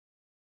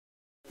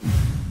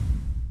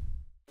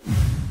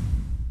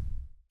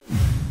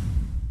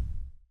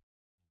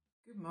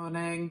Good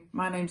morning,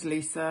 my name's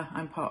Lisa.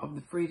 I'm part of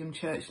the Freedom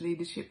Church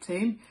leadership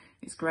team.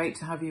 It's great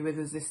to have you with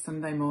us this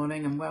Sunday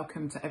morning, and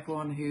welcome to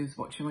everyone who's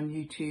watching on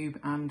YouTube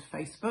and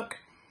Facebook.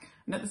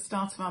 And at the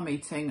start of our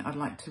meeting, I'd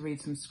like to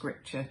read some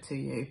scripture to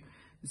you.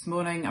 This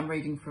morning I'm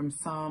reading from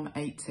Psalm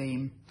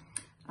 18,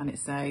 and it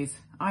says,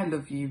 "I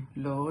love you,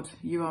 Lord,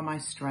 you are my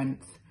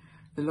strength.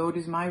 The Lord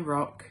is my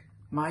rock,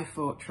 my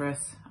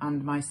fortress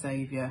and my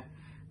saviour.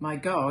 My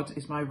God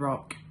is my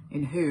rock,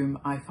 in whom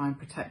I find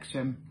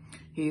protection.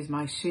 He is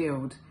my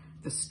shield,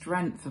 the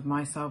strength of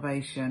my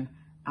salvation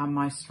and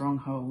my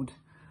stronghold."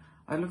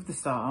 I love the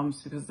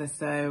Psalms because they're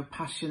so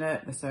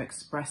passionate, they're so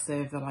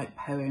expressive, they're like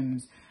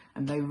poems,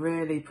 and they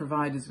really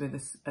provide us with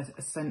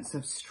a sense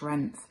of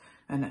strength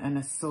and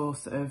a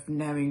source of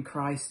knowing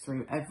Christ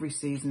through every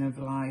season of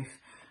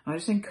life. And I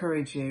just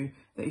encourage you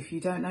that if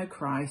you don't know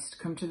Christ,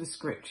 come to the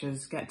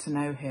scriptures, get to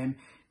know him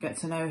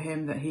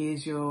that he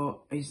is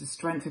he's the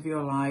strength of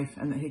your life,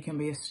 and that he can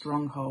be a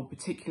stronghold,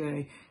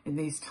 particularly in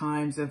these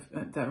times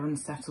that are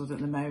unsettled at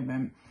the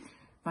moment.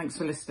 Thanks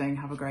for listening.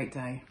 Have a great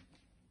day.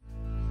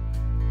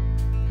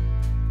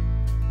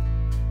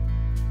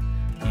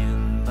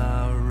 In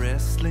my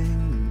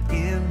wrestling,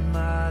 in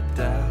my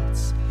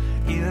doubts,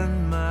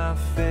 in my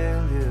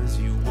failures,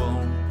 you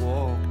won't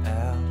walk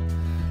out.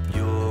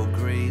 Your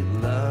great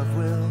love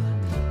will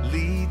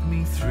lead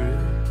me through.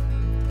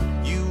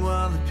 You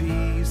are the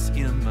peace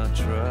in my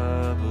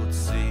troubled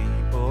sea.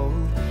 Oh,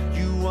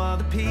 you are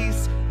the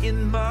peace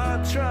in my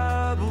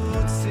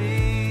troubled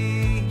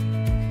sea.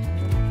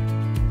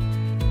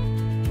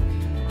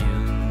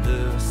 In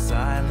the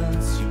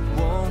silence, you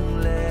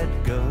won't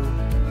let go.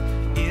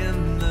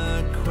 In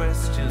the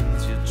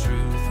questions, your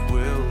truth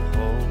will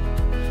hold.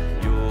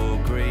 Your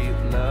great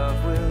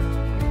love will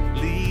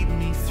lead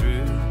me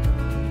through.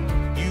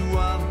 You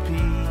are the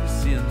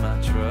peace in my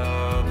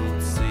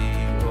troubled sea.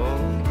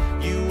 Oh,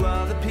 you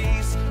are the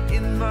peace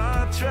in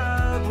my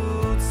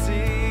troubled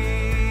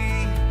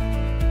sea.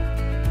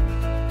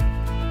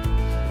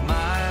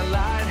 My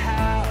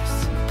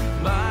lighthouse,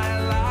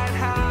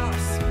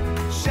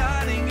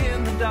 shining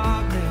in the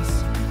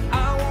darkness,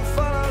 I won't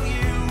follow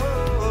you.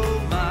 Oh,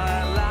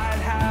 my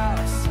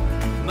lighthouse,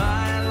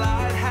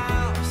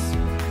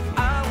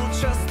 I will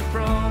trust the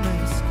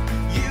promise.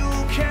 You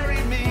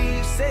carry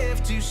me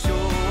safe to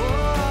shore.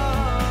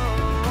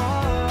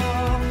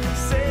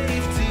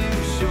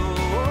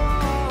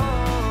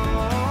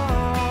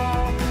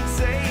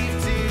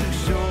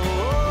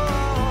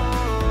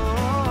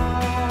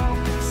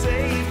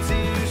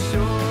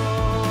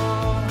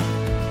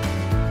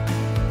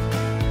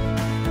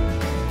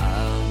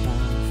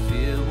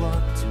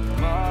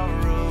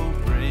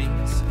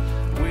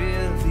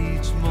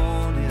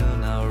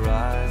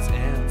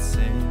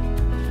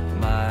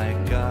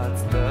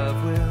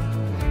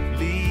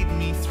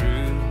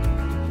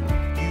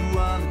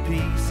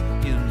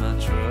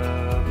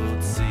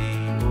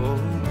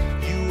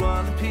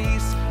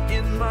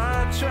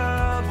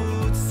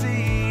 Troubled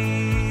sea.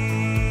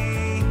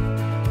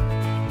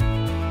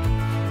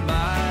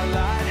 My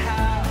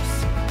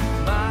lighthouse,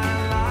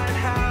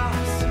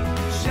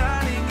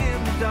 shining in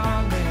the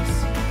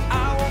darkness,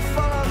 I will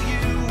follow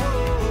you.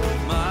 Oh,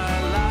 my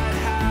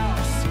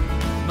lighthouse,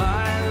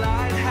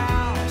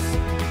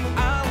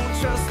 I will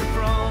trust the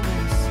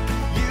promise.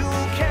 You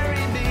will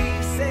carry me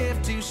safe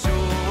to shore.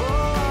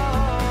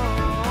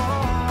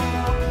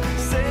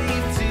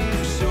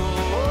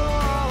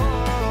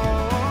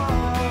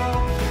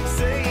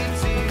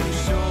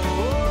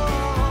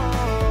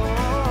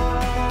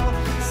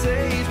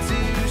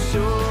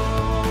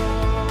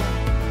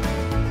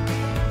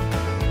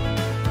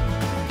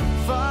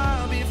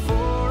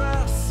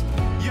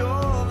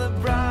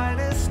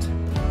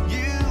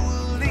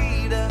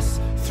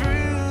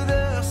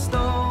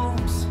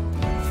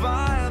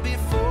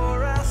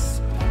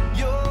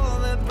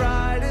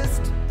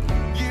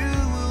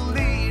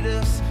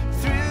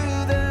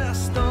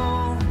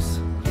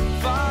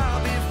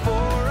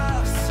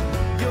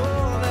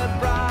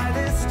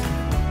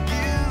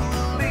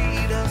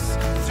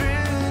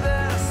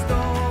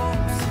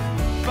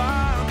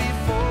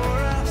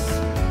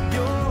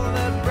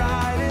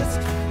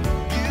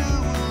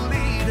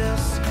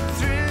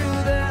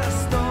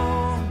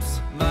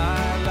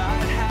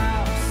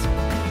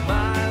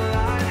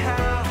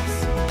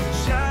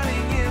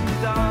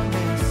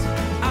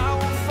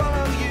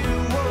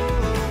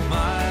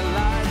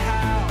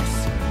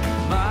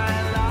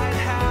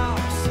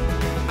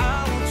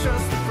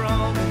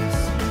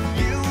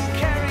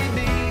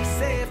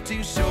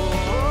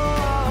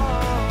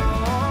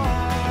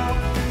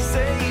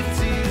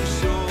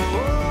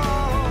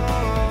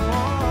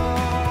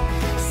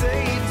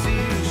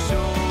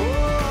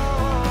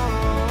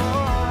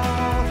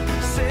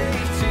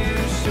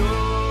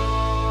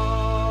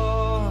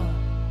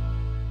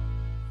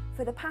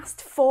 For the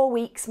past 4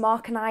 weeks,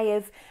 Mark and I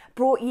have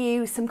brought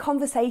you some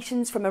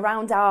conversations from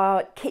around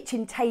our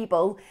kitchen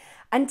table,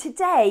 and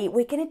today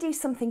we're going to do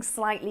something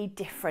slightly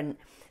different.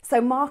 So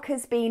Mark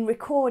has been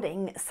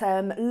recording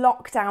some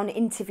lockdown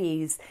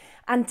interviews,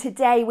 and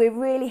today we're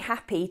really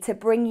happy to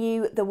bring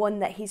you the one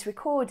that he's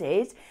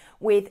recorded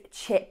with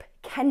Chip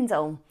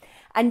Kendall.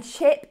 And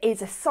Chip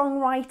is a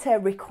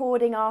songwriter,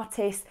 recording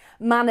artist,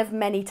 man of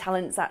many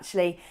talents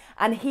actually,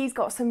 and he's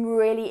got some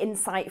really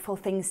insightful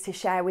things to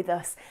share with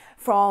us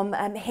from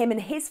him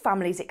and his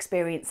family's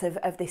experience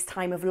of this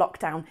time of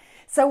lockdown.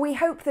 So we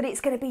hope that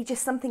it's going to be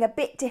just something a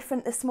bit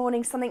different this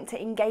morning, something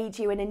to engage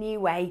you in a new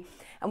way,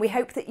 and we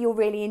hope that you'll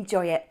really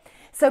enjoy it.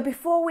 So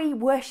before we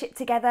worship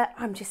together,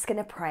 I'm just going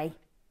to pray.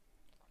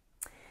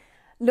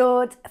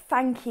 Lord,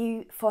 thank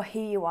you for who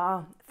you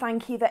are.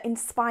 Thank you that in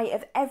spite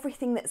of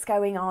everything that's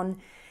going on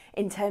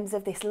in terms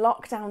of this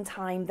lockdown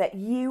time, that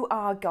you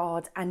are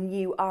God and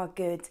you are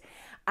good.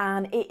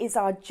 And it is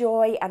our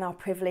joy and our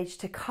privilege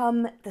to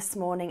come this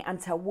morning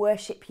and to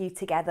worship you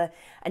together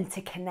and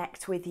to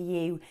connect with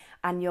you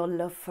and your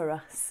love for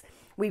us.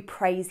 We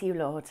praise you,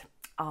 Lord.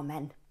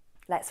 Amen.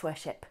 Let's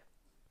worship.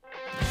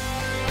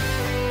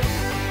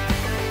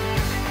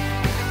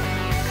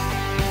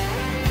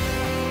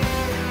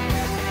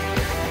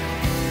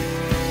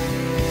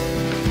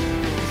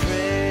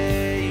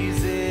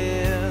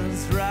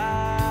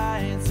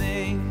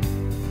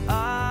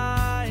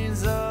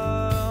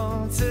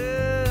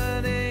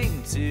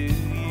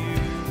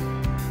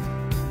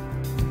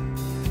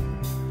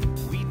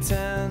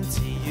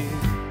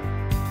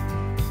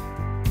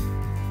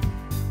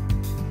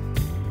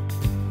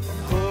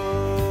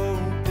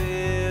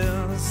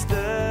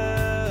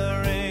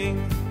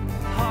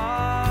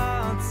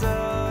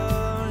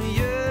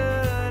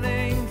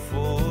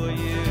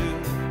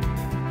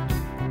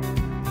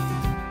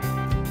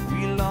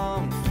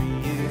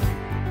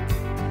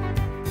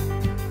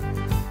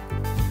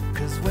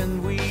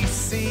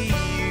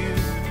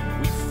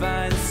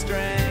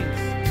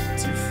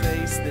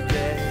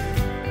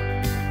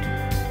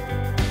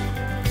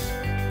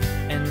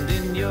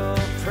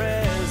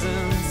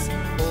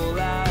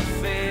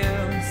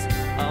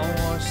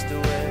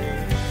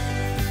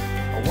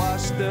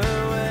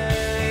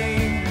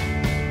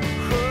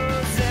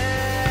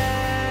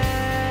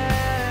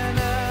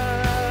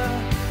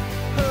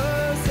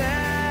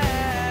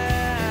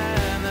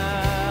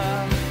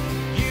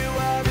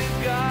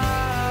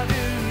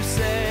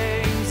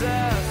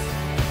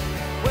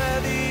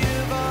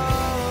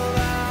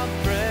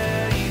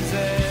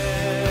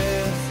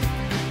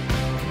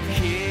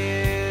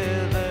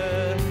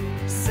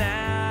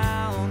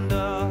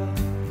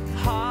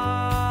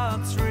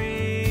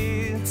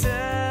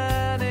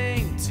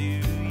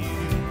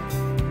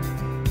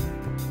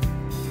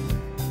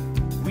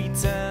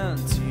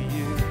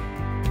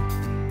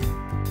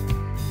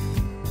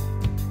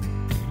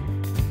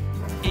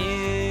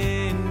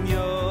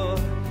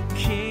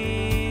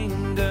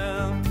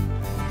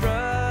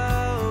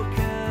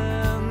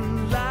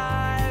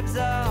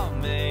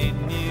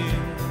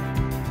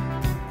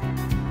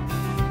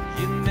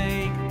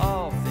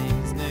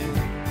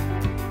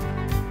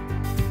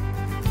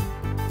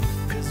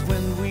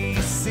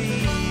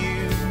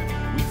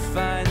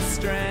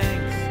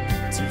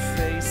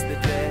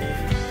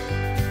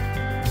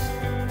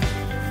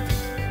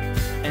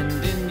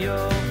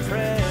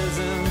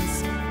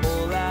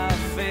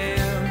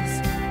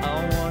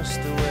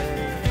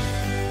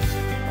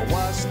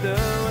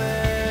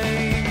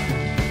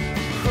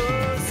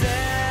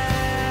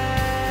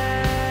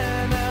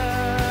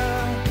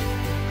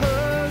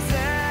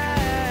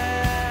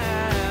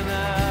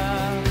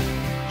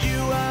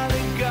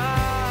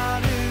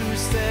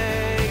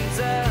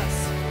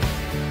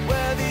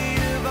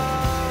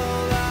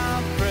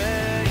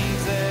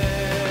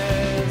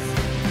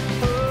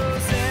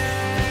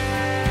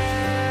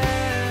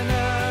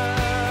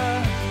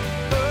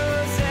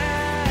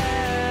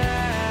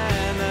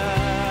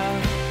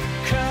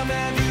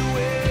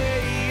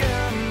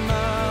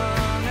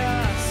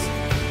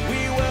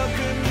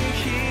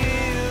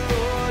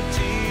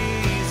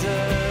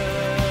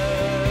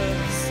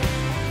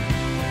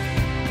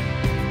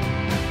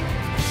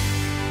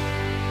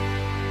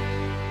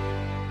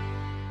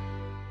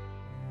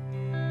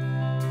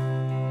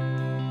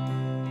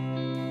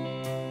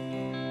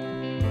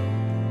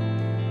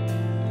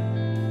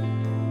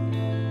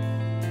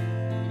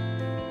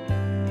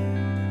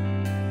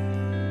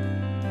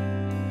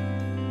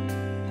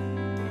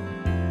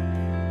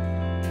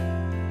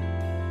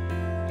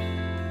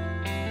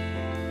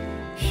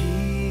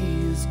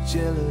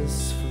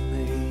 Jealous for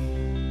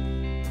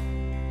me.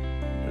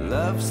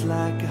 Love's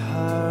like a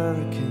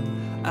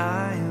hurricane,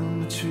 I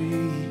am a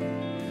tree,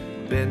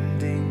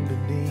 bending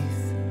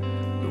beneath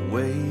the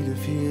weight of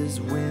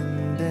his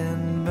wind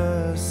and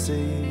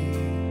mercy.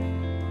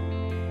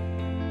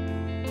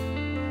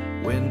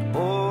 When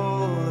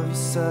all of a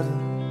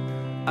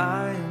sudden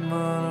I am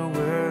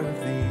unaware of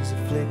these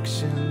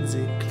afflictions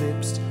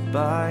eclipsed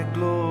by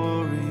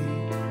glory,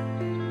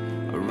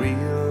 I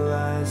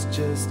realize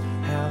just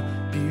how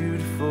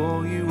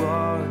beautiful you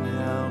are and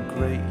how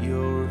great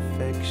your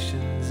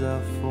affections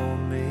are for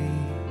me.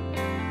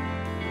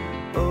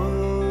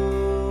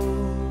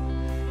 Oh,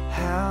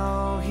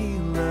 how he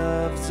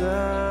loves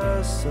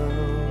us so.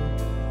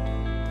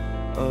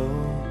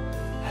 Oh,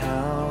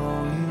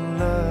 how he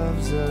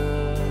loves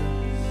us,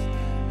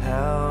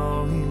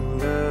 how he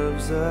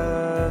loves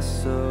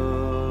us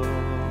so.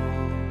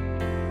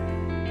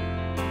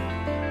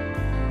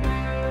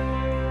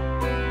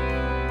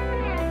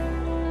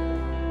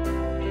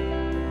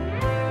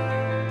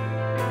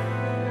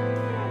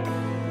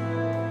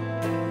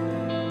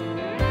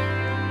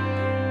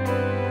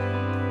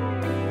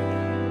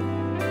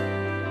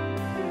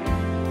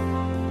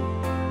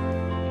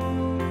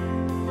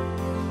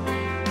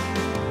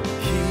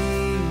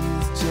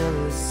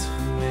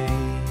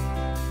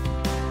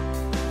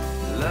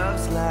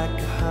 Like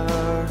a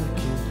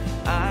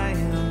hurricane, I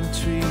am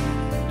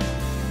treated,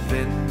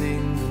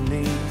 bending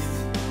beneath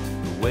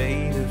the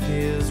weight of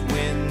his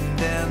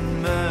wind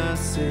and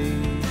mercy.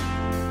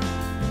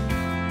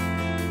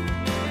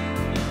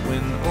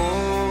 When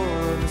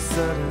all of a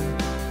sudden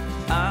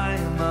I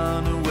am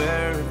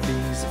unaware of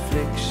these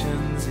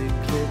afflictions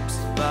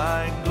eclipsed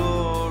by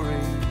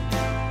glory,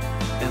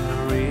 and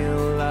I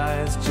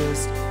realize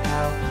just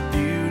how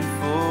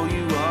beautiful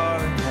you are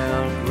and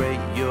how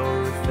great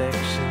your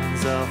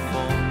affections are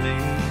for me.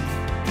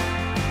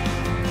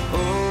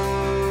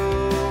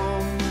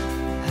 Oh,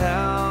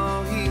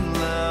 how he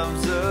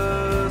loves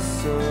us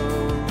so.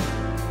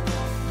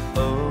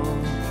 Oh,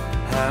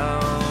 how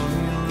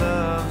he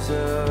loves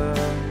us,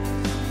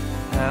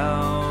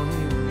 how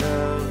he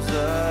loves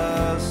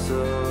us so.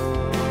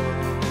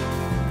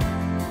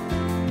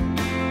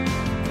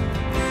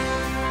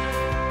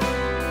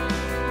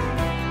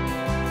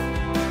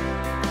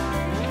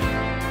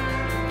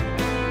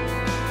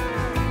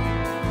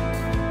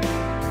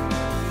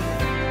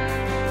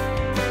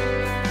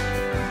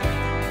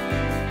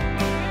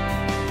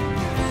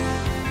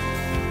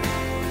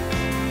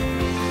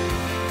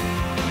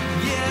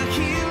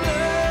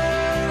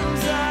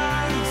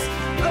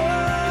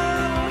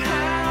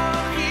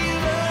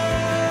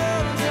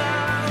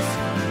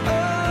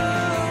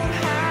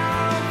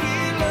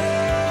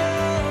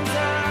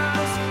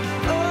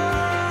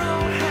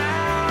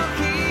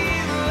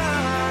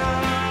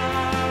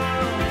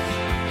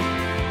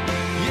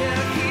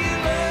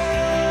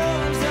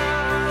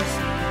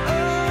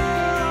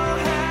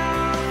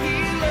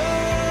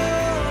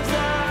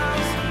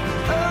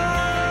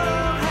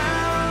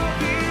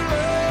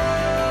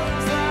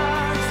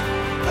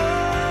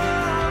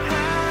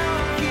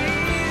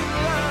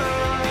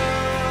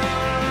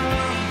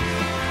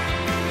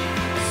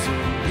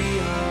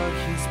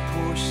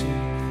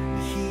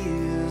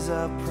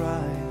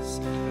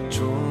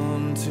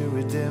 Drawn to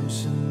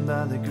redemption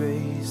by the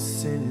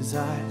grace in his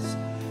eyes.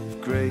 If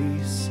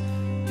grace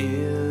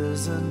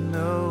is an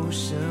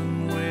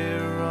ocean,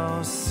 we're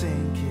all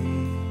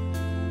sinking.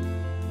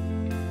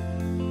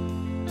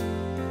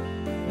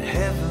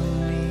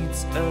 Heaven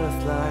meets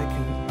earth like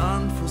an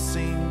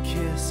unforeseen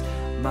kiss.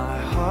 My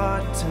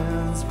heart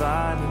turns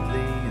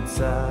violently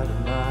inside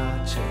of my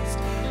chest.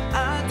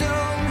 I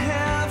don't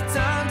have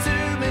time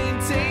to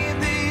maintain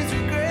these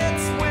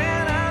regrets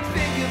when I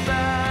think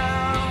about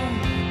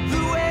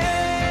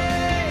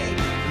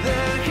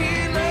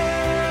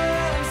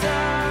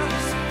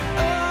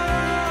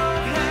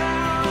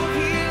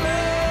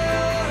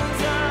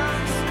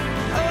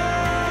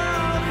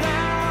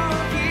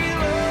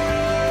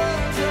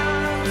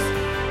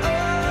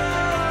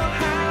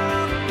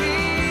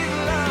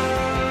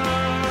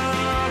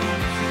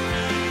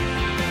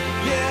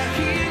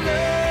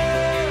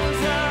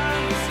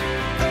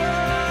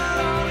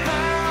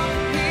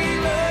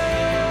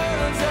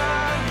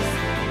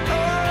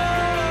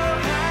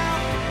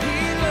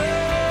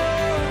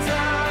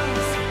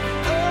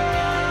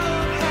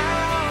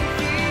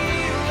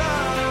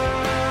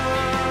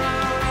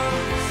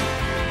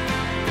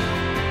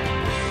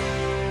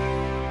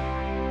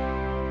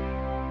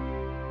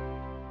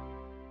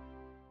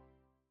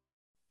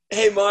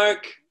Hey,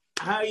 Mark.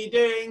 How are you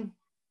doing?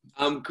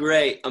 I'm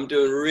great. I'm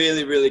doing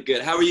really, really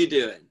good. How are you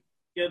doing?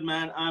 Good,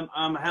 man.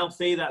 I'm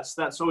healthy.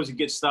 That's always a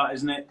good start,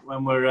 isn't it?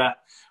 When we're out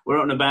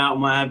and about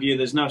and what have you.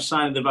 There's no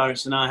sign of the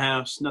virus in our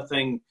house.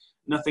 Nothing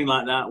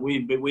like that.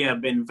 We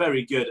have been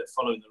very good at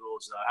following the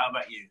rules, though. How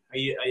about you?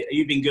 Are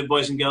you been good,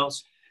 boys and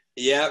girls?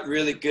 Yeah,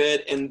 really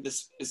good. And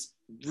this is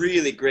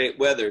really great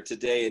weather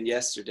today and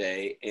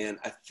yesterday. And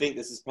I think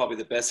this is probably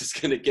the best it's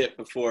going to get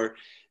before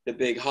the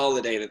big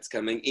holiday that's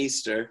coming,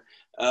 Easter.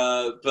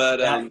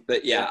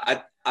 But yeah,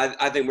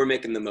 I think we're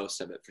making the most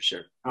of it for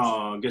sure.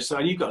 Oh, good. So,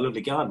 and you've got a lovely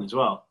garden as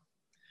well.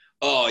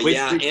 Oh,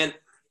 yeah. And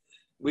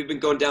we've been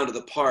going down to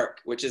the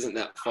park, which isn't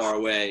that far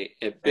away.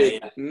 A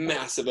big,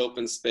 massive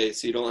open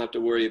space, so you don't have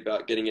to worry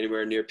about getting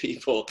anywhere near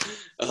people.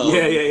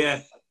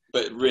 Yeah.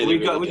 But really,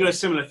 we've got a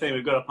similar thing.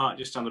 We've got a park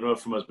just down the road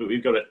from us, but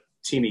we've got a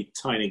teeny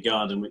tiny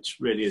garden, which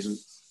really isn't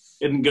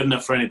good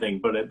enough for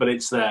anything. But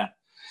it's there.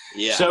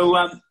 Yeah.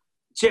 So,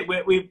 Chip,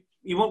 we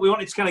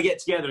wanted to kind of get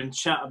together and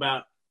chat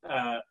about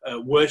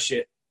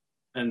worship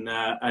and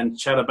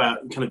chat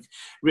about kind of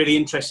really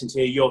interesting to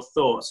hear your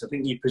thoughts. I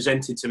think you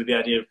presented to me the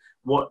idea of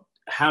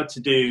how to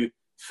do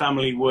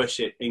family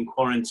worship in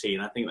quarantine.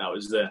 I think that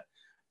was the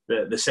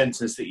the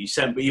sentence that you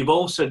sent. But we're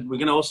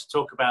going to also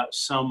talk about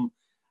some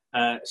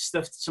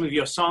stuff, some of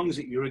your songs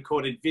that you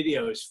recorded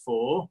videos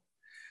for.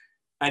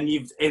 And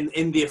you've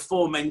in the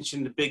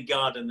aforementioned big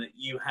garden that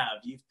you have,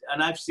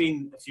 and I've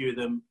seen a few of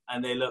them,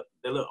 and they look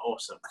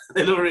awesome.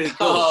 They look really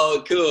cool.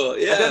 Oh, cool!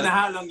 Yeah. I don't know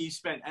how long you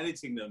spent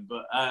editing them,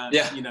 but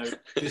you know,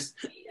 just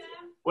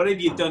whatever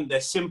you've done, they're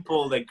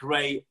simple, they're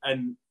great,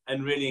 and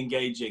really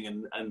engaging,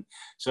 and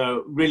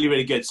so really,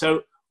 really good.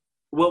 So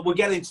we'll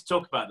get into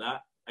talk about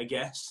that, I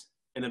guess,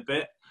 in a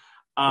bit.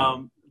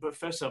 But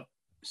first off,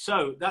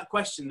 so that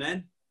question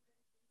then,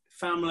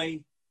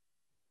 family,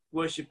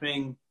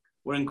 worshipping.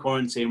 We're in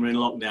quarantine. We're in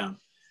lockdown.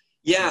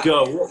 Yeah.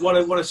 Go. What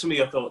are some of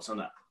your thoughts on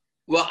that?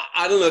 Well,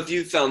 I don't know if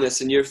you found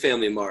this in your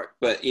family, Mark,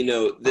 but you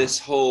know, this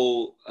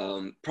whole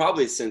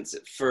probably since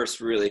it first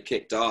really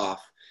kicked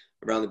off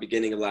around the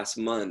beginning of last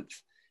month,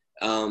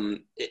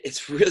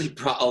 it's really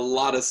brought a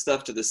lot of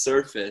stuff to the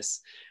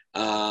surface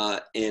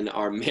in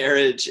our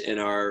marriage, in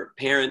our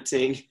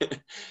parenting,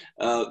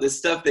 the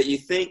stuff that you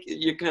think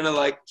you're kind of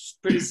like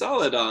pretty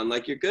solid on,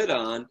 like you're good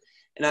on.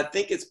 And I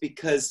think it's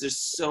because there's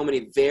so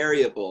many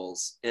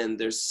variables and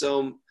there's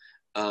so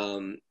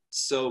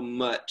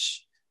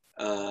much,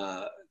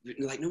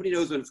 like nobody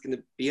knows when it's going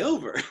to be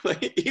over.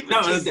 Like,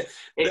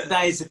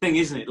 that is the thing,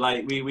 isn't it?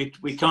 Like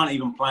we can't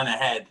even plan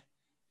ahead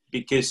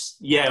because,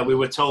 we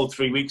were told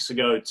 3 weeks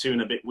ago, 2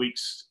 and a bit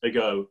weeks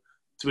ago.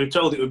 So we were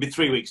told it would be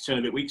 3 weeks, 2 and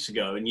a bit weeks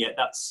ago. And yet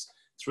that's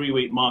 3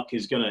 week mark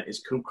is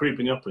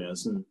creeping up on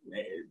us, and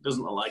it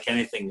doesn't look like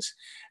anything's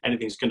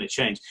going to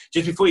change.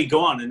 Just before you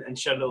go on and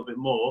share a little bit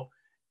more,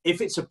 if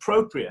it's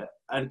appropriate,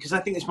 and because I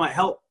think this might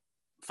help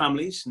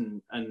families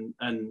and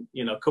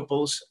you know,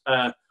 couples,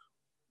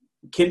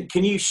 can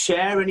you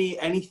share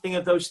anything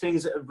of those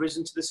things that have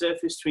risen to the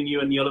surface between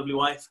you and your lovely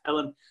wife,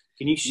 Helen?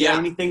 Can you share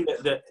anything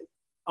that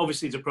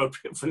obviously is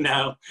appropriate for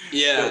now?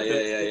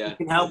 Yeah.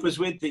 Can help us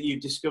with that you've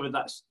discovered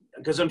that,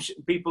 because I'm sure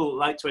people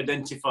like to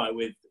identify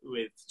with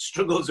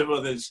struggles of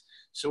others.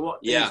 So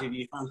what things have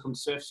you found come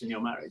surface in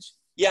your marriage?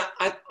 Yeah,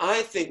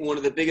 I think one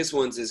of the biggest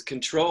ones is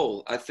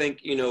control. I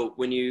think, you know,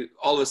 when you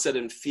all of a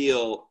sudden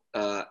feel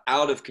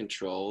out of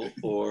control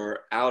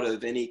or out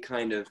of any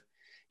kind of,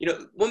 you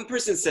know, one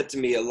person said to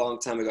me a long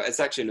time ago,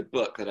 it's actually in a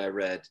book that I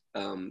read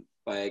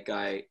by a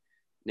guy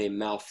named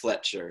Mal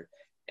Fletcher.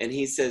 And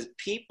he says,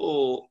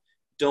 people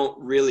don't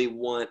really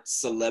want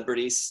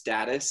celebrity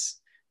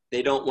status.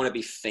 They don't want to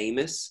be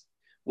famous.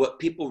 What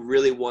people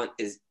really want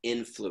is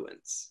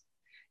influence.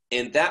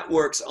 And that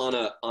works on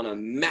a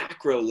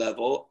macro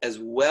level as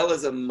well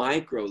as a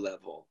micro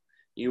level.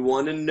 You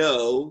want to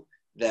know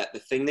that the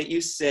thing that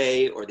you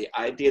say or the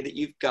idea that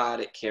you've got,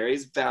 it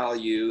carries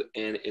value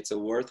and it's a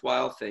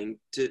worthwhile thing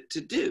to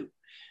do.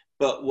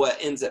 But what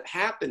ends up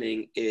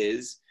happening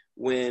is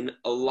when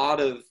a lot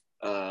of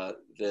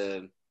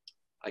the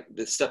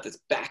stuff that's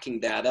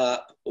backing that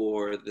up,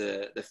 or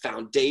the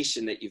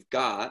foundation that you've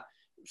got,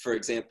 for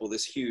example,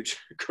 this huge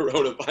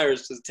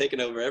coronavirus has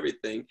taken over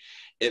everything,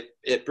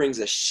 it brings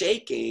a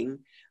shaking,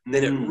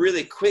 then it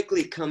really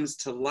quickly comes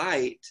to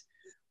light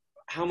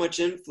how much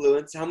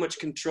influence, how much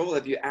control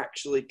have you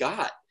actually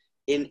got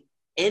in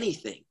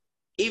anything,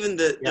 even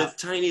the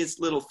tiniest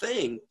little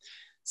thing.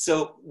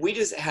 So we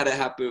just had it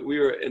happen. We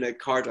were in a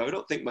car drive. I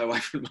don't think my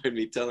wife would mind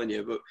me telling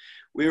you, but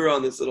we were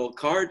on this little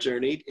car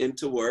journey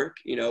into work.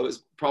 You know, it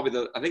was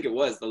probably I think it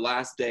was the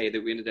last day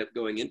that we ended up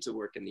going into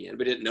work in the end.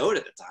 We didn't know it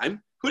at the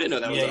time. Who didn't know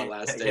that was our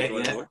last day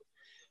going to work?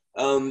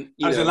 That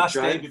was the last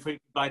day before you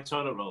could buy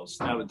toilet rolls.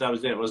 That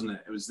was it, wasn't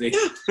it? It was the...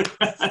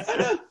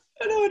 I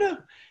know.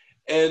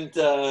 And,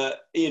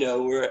 you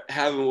know, we're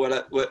having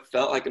what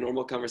felt like a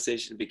normal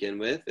conversation to begin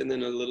with. And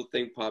then a little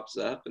thing pops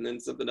up, and then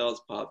something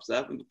else pops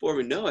up. And before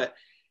we know it,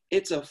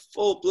 it's a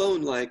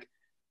full-blown, like,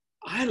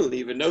 I don't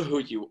even know who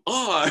you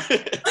are.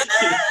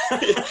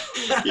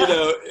 You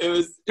know, it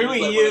was... Who are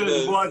you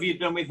and what have you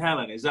done with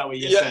Helen? Is that what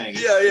you're saying?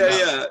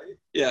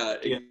 Yeah,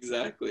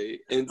 exactly.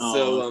 And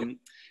so, and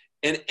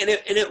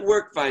it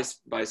worked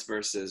vice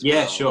versa as well.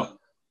 Yeah, sure.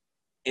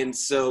 And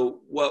so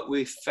what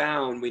we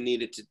found we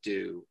needed to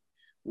do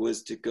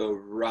was to go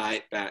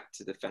right back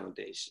to the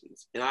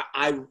foundations. And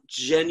I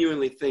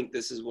genuinely think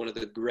this is one of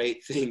the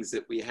great things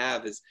that we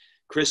have as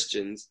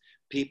Christians,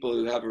 people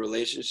who have a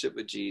relationship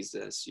with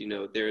Jesus. You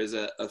know, there is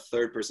a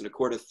third person. A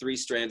cord of 3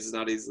 strands is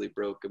not easily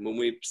broken. When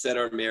we said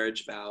our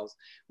marriage vows,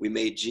 we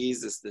made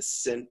Jesus the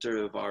center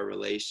of our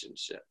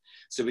relationship.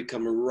 So we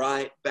come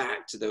right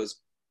back to those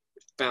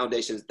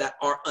foundations that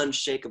are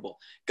unshakable.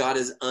 God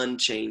is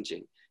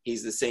unchanging.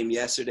 He's the same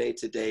yesterday,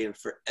 today, and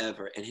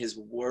forever. And his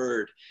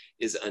word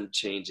is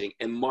unchanging.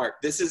 And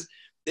Mark,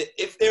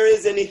 if there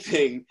is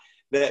anything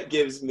that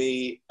gives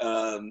me,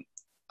 I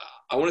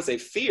want to say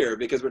fear,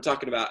 because we're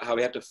talking about how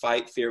we have to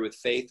fight fear with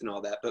faith and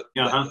all that. But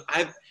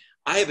I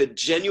have a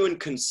genuine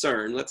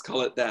concern, let's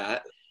call it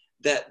that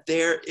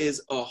there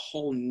is a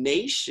whole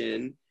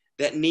nation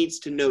that needs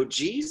to know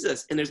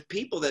Jesus. And there's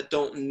people that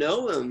don't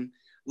know him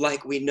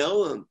like we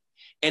know him.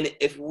 And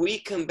if we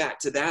come back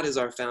to that as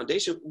our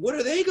foundation, what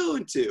are they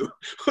going to?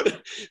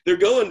 They're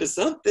going to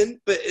something,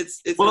 but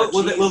it's not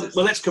Jesus.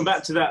 Well, let's come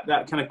back to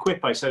that kind of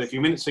quip I said a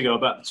few minutes ago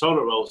about the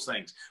toilet rolls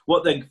things.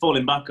 What they're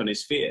falling back on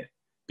is fear,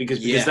 because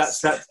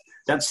Yes.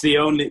 that's the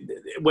only,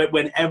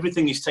 when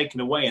everything is taken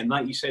away, and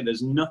like you say,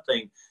 there's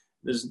nothing,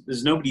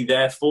 there's nobody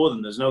there for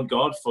them, there's no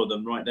God for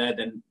them right there,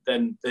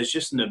 then there's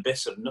just an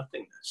abyss of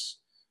nothingness,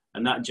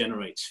 and that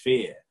generates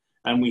fear.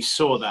 And we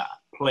saw that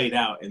played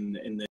out in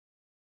the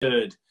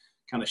third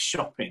kind of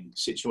shopping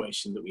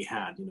situation that we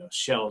had, you know,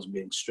 shelves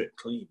being stripped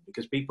clean,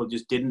 because people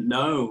just didn't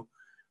know,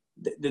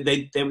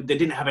 they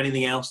didn't have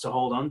anything else to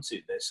hold on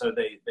to, so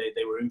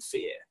they were in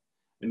fear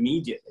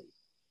immediately.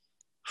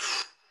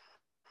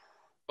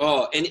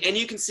 Oh, and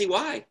you can see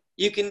why.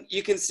 You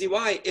can see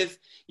why. If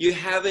you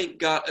haven't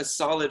got a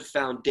solid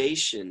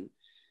foundation,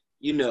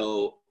 you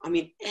know, I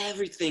mean,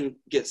 everything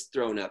gets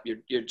thrown up.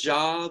 Your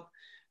job,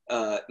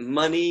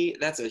 money,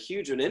 that's a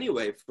huge one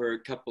anyway for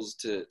couples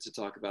to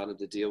talk about and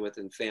to deal with,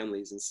 and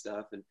families and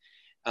stuff, and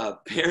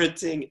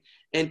parenting,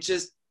 and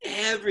just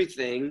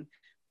everything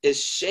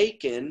is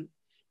shaken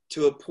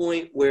to a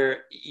point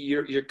where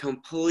you're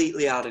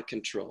completely out of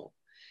control.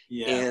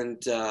 Yeah.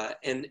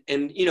 And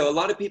you know, a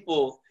lot of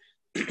people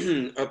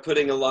are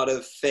putting a lot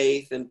of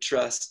faith and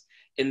trust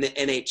in the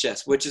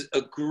NHS, which is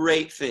a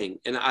great thing.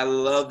 And I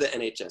love the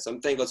NHS. I'm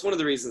thankful. It's one of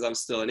the reasons I'm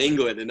still in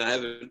England and I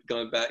haven't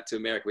gone back to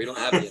America. We don't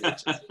have the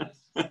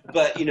NHS.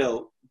 But, you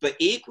know, but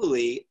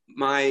equally,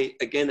 my,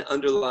 again,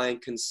 underlying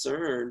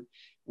concern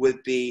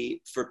would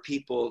be for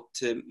people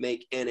to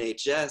make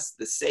NHS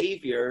the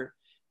savior,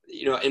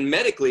 you know, and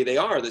medically they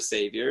are the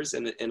saviors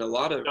in a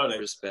lot of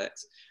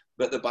respects.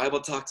 But the Bible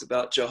talks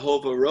about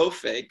Jehovah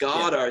Rophe,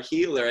 God, our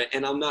healer.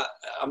 And I'm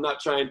not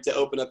trying to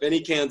open up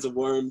any cans of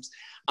worms.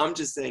 I'm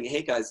just saying,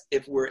 hey guys,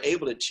 if we're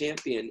able to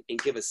champion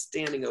and give a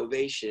standing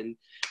ovation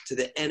to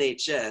the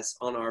NHS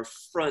on our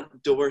front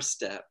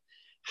doorstep,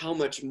 how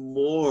much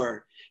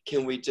more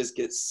can we just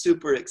get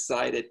super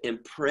excited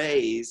and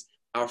praise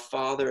our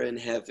Father in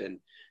heaven,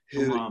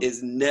 who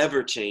is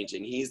never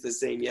changing. He's the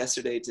same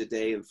yesterday,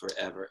 today, and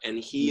forever. And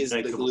he is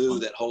the glue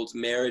that holds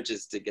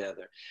marriages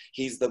together.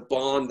 He's the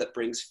bond that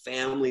brings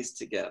families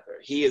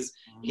together. He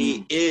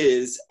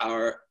is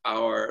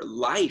our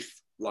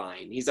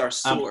lifeline. He's our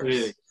source.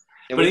 Absolutely.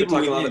 And but we've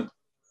even been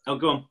talking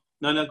go on.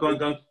 No, go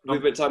on.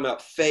 We've been talking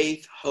about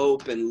faith,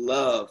 hope, and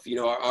love. You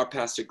know, our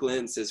Pastor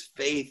Glenn says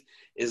faith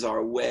is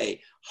our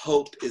way,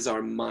 hope is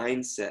our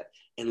mindset,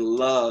 and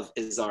love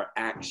is our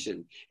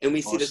action. And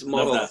we see this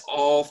model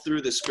all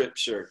through the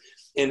scripture.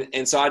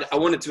 And so I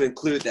wanted to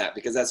include that,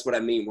 because that's what I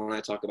mean when I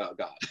talk about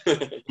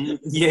God.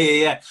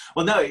 Yeah.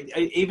 Well, no,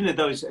 even of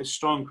those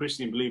strong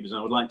Christian believers,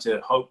 I would like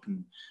to hope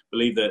and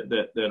believe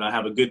that I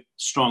have a good,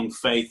 strong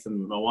faith,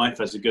 and my wife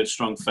has a good,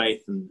 strong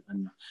faith,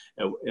 and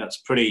it's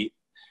pretty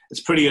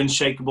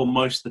unshakable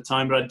most of the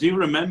time. But I do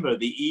remember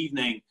the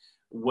evening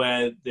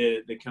where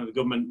the kind of the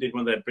government did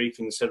one of their briefings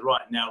and said,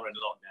 right, now we're in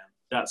lockdown.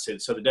 That's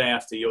it. So the day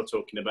after you're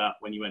talking about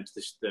when you went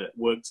to the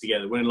work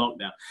together, we're in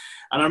lockdown.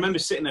 And I remember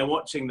sitting there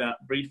watching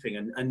that briefing,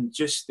 and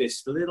just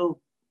this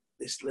little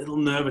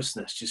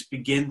nervousness just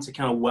begin to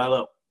kind of well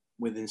up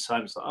within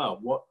inside. It's like,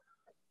 oh,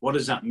 what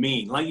does that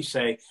mean? Like you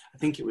say, I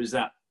think it was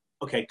that,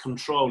 okay,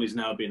 control is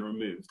now being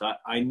removed.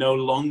 I no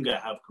longer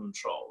have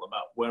control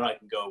about where I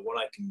can go, what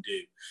I can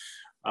do.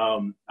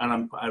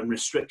 And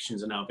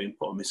restrictions are now being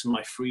put on me. So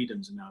my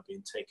freedoms are now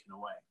being taken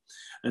away.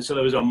 And so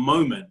there was a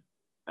moment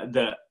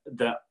that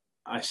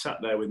I sat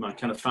there with my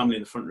kind of family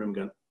in the front room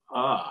going,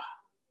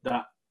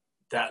 that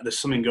there's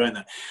something going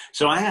there.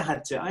 So I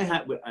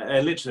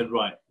literally said,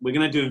 right, we're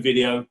going to do a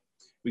video.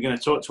 We're going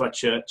to talk to our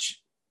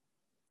church,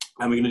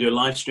 and we're going to do a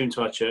live stream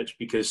to our church,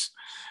 because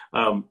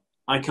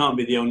I can't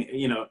be the only,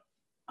 you know,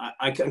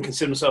 I can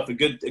consider myself a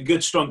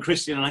good, strong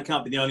Christian, and I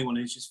can't be the only one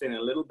who's just feeling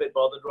a little bit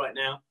bothered right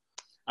now.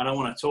 And I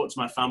want to talk to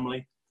my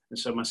family. And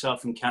so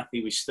myself and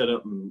Kathy, we stood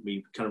up and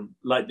we kind of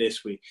like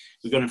this, we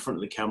got in front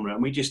of the camera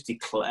and we just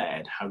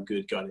declared how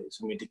good God is.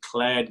 And we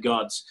declared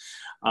God's,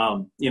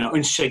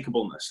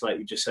 unshakableness, like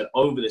you just said,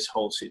 over this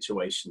whole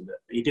situation, that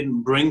he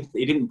didn't bring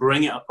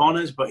it upon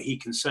us, but he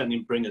can certainly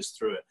bring us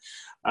through it.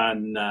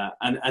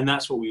 And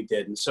that's what we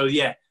did. And so,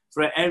 yeah,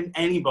 for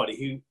anybody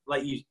who,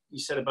 like you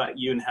said about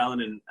you and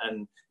Helen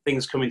and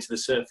things coming to the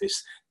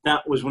surface,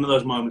 that was one of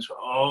those moments where,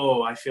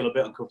 I feel a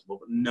bit uncomfortable,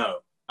 but no,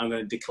 I'm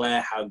going to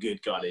declare how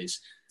good God is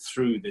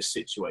through this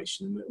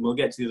situation. And we'll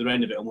get to the other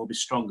end of it and we'll be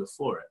stronger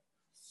for it.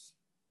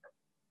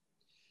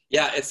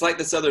 Yeah, it's like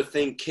this other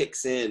thing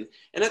kicks in.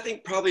 And I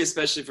think probably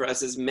especially for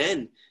us as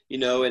men, you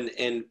know,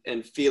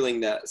 and feeling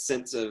that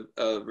sense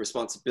of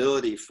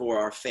responsibility for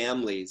our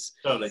families.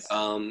 Totally.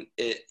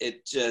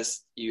 It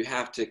just, you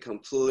have to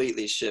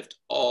completely shift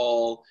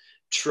all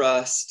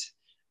trust,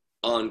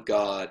 on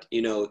God.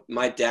 You know,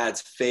 my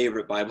dad's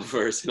favorite Bible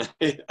verse, and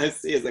I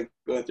see as I'm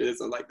going through this,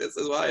 I'm like, this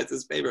is why it's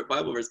his favorite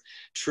Bible verse.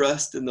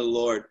 Trust in the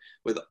Lord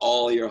with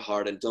all your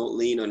heart and don't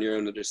lean on your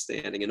own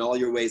understanding. In all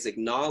your ways,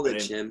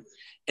 acknowledge him,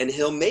 and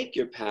he'll make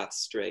your path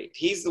straight.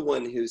 He's the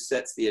one who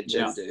sets the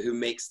agenda, who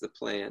makes the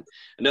plan.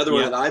 Another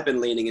one that I've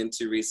been leaning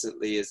into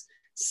recently is,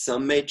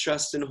 some may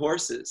trust in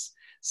horses,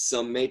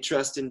 some may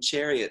trust in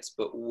chariots,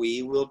 but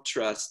we will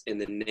trust in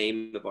the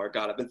name of our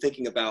God. I've been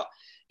thinking about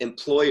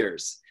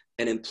employers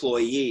and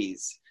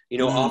employees. You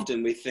know,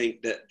 often we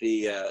think that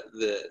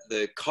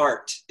the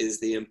cart is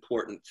the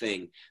important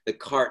thing. The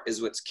cart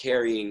is what's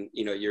carrying,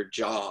 you know, your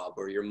job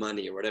or your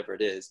money or whatever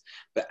it is.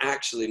 But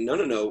actually,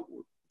 no.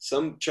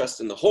 Some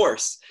trust in the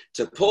horse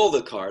to pull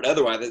the cart.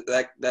 Otherwise,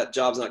 that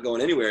job's not going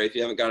anywhere if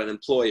you haven't got an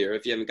employer,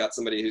 if you haven't got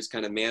somebody who's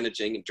kind of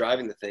managing and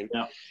driving the thing.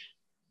 Yeah.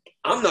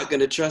 I'm not going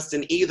to trust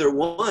in either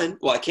one.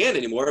 Well, I can't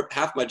anymore.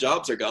 Half my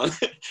jobs are gone.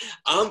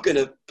 I'm going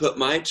to put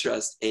my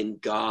trust in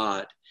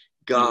God.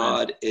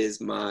 God is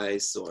my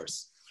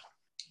source.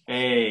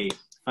 Hey,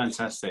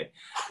 fantastic.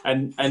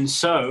 And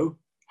so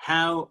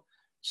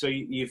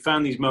you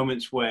found these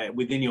moments where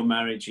within your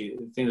marriage,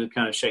 things have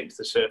kind of shaken to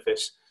the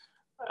surface.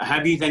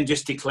 Have you then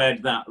just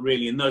declared that,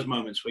 really, in those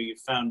moments where you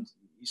found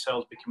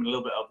yourselves becoming a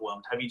little bit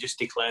overwhelmed, have you just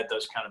declared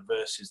those kind of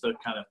verses, those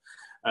kind of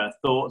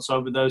thoughts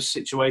over those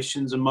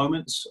situations and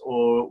moments,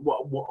 or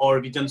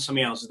have you done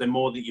something else? Is there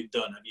more that you've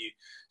done? Have you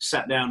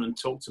sat down and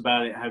talked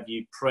about it? Have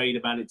you prayed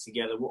about it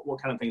together?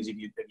 What kind of things have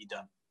you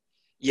done?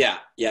 Yeah.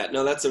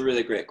 No, that's a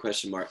really great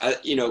question, Mark.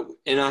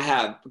 And I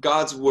have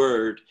God's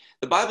word.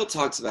 The Bible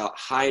talks about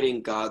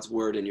hiding God's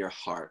word in your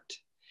heart.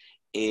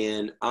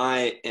 And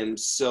I am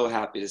so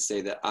happy to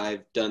say that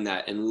I've done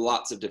that in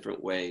lots of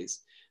different ways.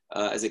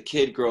 As a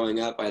kid growing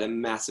up, I had a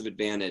massive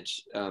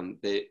advantage.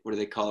 What do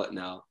they call it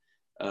now?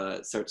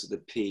 It starts with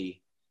a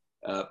P.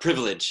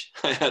 Privilege.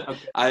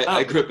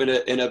 I grew up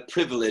in a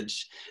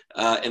privileged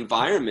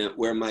environment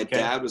where my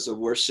dad was a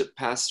worship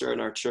pastor in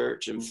our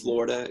church in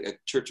Florida, a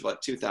church of like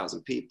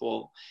 2,000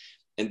 people.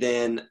 And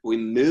then we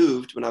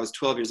moved, when I was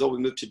 12 years old, we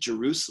moved to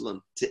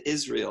Jerusalem, to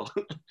Israel.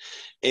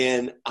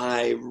 And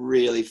I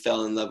really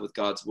fell in love with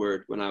God's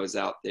word when I was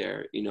out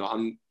there. You know,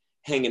 I'm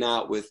hanging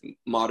out with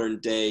modern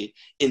day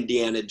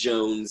Indiana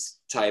Jones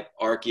type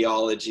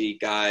archaeology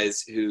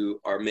guys who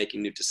are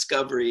making new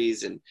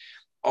discoveries, and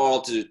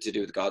all to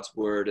do with God's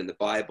word and the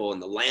Bible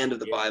and the land of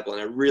the Bible.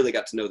 And I really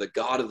got to know the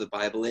God of the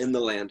Bible in the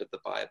land of the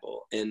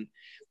Bible. And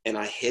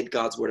I hid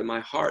God's word in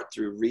my heart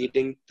through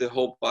reading the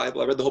whole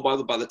Bible. I read the whole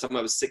Bible by the time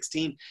I was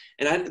 16.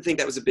 And I didn't think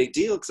that was a big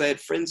deal because I had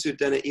friends who had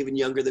done it even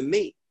younger than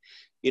me.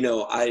 You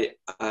know,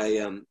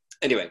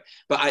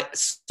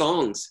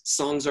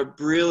 songs are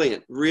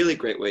brilliant, really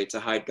great way to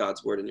hide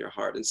God's word in your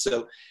heart. And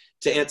so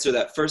to answer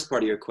that first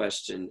part of your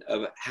question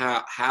of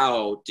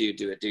how do you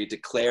do it? Do you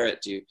declare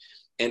it?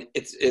 And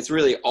it's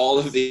really all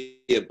of the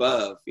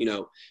above, you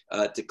know,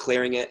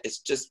 declaring it. It's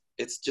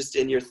just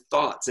in your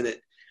thoughts, and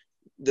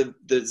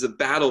there's a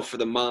battle for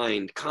the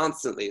mind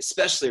constantly,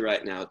 especially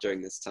right now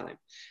during this time.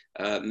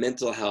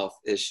 Mental health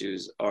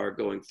issues are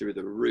going through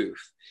the roof,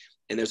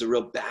 and there's a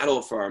real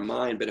battle for our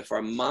mind. But if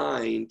our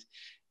mind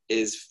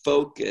is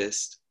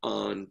focused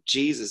on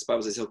Jesus, the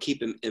Bible says he'll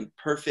keep him in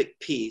perfect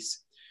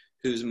peace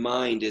whose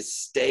mind is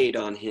stayed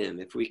on him.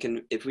 If we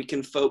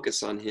can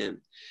focus on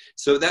him.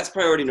 So that's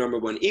priority number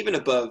one. Even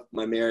above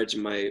my marriage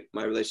and my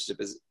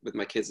relationship with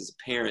my kids as a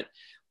parent,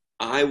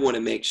 I want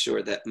to make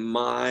sure that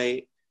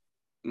my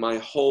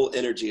whole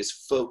energy is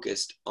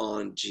focused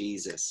on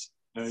Jesus.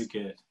 Very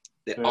good.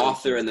 The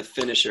author and the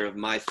finisher of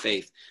my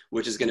faith,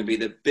 which is going to be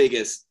the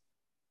biggest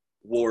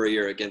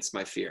warrior against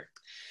my fear.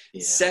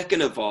 Yeah.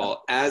 Second of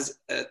all, as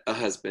a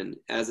husband,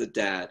 as a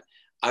dad,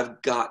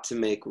 I've got to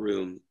make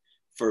room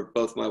for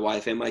both my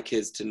wife and my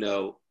kids to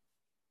know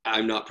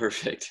I'm not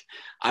perfect.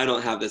 I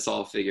don't have this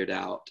all figured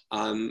out.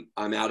 I'm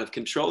out of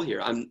control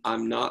here.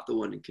 I'm not the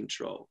one in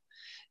control.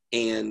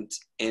 And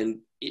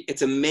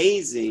it's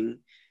amazing.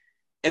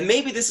 And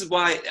maybe this is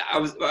why I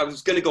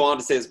was going to go on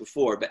to say this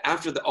before, but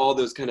after all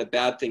those kind of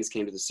bad things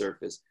came to the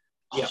surface,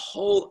 a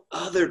whole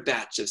other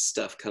batch of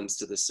stuff comes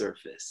to the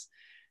surface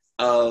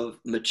of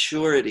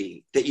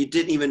maturity that you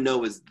didn't even know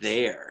was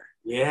there.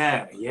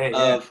 Yeah.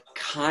 Of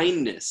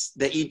kindness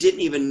that you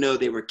didn't even know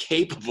they were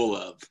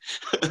capable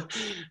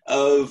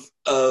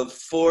of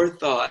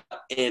forethought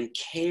and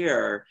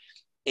care.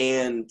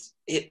 And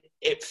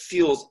it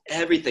fuels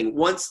everything.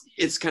 Once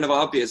it's kind of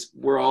obvious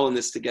we're all in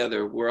this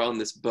together, we're on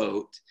this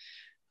boat,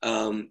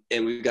 and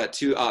we've got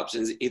two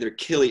options: either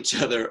kill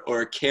each other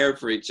or care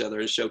for each other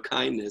and show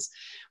kindness.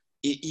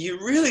 You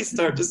really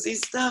start to see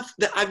stuff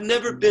that I've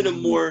never been a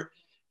more,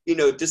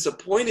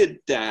 disappointed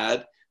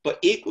dad, but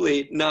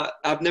equally not,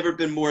 I've never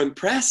been more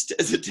impressed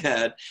as a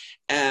dad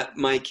at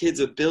my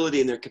kids'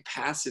 ability and their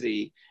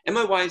capacity, and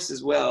my wife's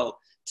as well,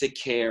 to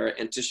care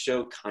and to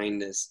show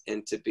kindness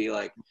and to be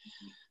like,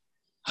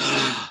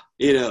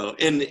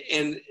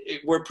 and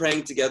we're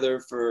praying together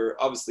for,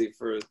 obviously,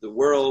 for the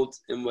world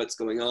and what's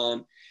going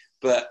on.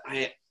 But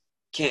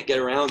can't get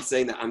around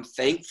saying that I'm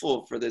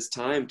thankful for this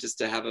time just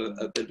to have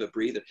a bit of a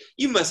breather.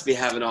 You must be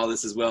having all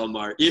this as well,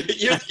 Mark. You're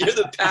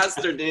the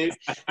pastor, dude.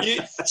 You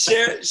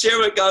share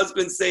what God's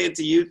been saying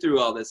to you through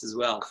all this as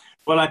well.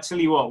 Well, I tell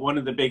you what, one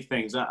of the big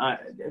things,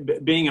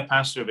 being a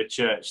pastor of a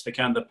church, the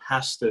kind of the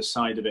pastor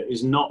side of it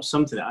is not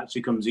something that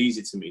actually comes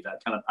ezy to me,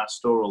 that kind of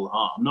pastoral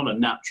heart. I'm not a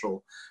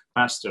natural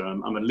pastor.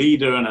 I'm a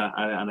leader, and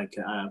I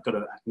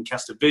can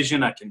cast a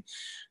vision, I can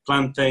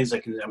plan things,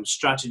 I'm a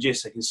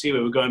strategist, I can see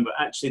where we're going, but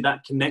actually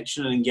that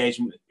connection and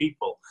engagement with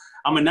people,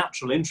 I'm a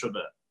natural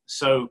introvert.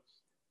 So,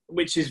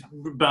 which is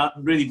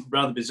really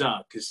rather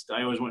bizarre, because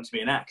I always wanted to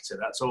be an actor.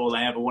 That's all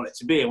I ever wanted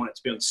to be. I wanted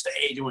to be on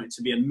stage, I wanted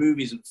to be in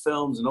movies and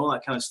films and all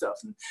that kind of stuff.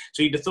 And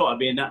so you'd have thought I'd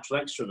be a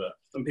natural extrovert.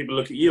 And people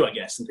look at you, I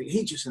guess, and think,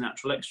 he's just a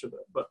natural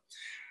extrovert. But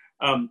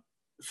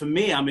for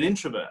me, I'm an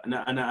introvert. And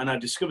I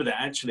discovered that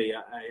actually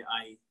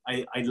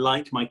I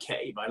like my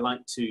cave. I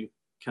like to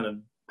kind of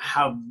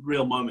have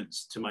real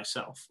moments to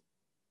myself.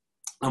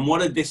 And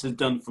what this has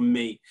done for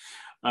me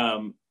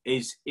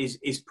is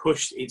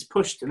pushed,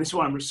 and this is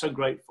why I'm so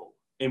grateful,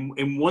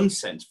 in one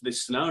sense, for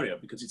this scenario,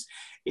 because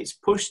it's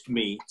pushed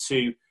me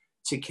to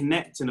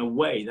connect in a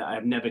way that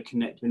I've never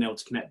been able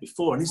to connect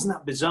before. And isn't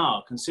that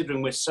bizarre,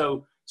 considering we're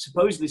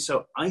supposedly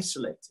so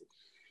isolated?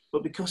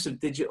 But because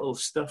of digital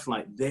stuff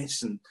like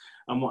this and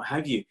what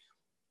have you,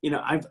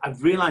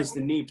 I've realized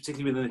the need,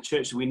 particularly within the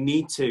church, that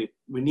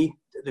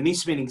there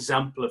needs to be an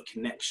example of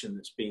connection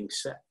that's being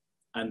set.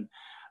 And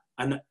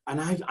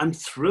I'm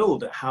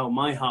thrilled at how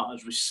my heart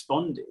has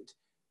responded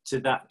to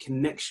that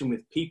connection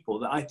with people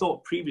that I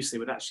thought previously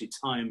would actually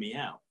tire me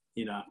out,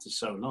 after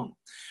so long.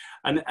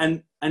 And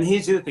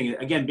here's the other thing,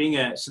 again,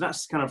 so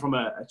that's kind of from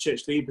a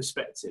church lead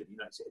perspective,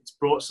 it's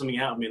brought something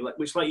out of me,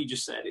 which, like you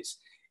just said,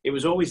 it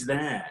was always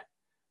there,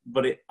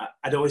 but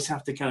I'd always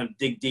have to kind of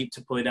dig deep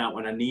to pull it out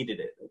when I needed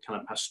it, kind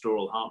of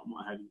pastoral heart and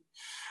what have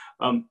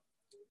you.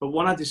 But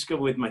what I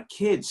discovered with my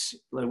kids,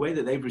 the way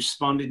that they've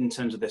responded in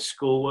terms of their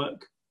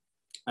schoolwork,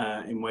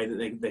 in a way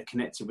that they're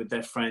connected with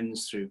their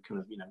friends through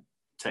kind of,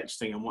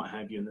 texting and what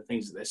have you, and the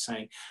things that they're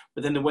saying,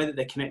 but then the way that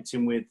they're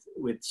connecting with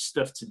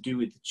stuff to do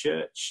with the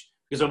church,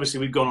 because obviously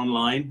we've gone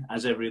online,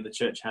 as every other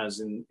church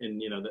has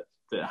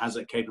that has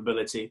that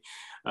capability.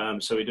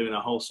 So we're doing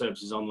our whole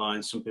services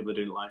online. Some people are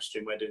doing live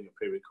stream. We're doing it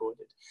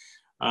pre-recorded.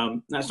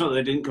 That's not that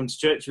they didn't come to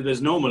church with us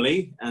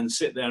normally and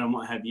sit there and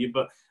what have you,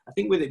 but I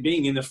think with it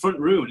being in the front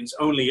room, it's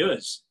only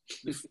us,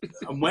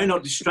 and we're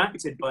not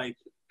distracted by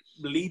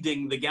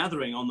leading the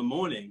gathering on the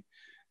morning.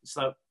 It's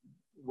like,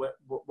 what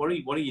are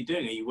you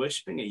doing? Are you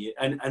worshiping?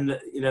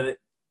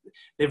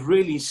 They've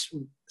really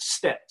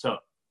stepped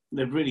up.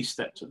 They've really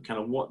stepped up kind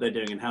of what they're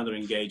doing and how they're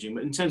engaging.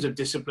 But in terms of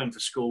discipline for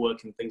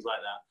schoolwork and things like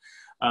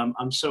that,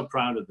 I'm so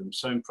proud of them,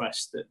 so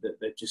impressed that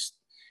they've just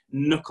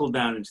knuckled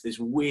down into this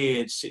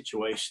weird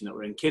situation that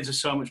we're in. Kids are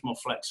so much more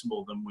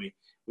flexible than we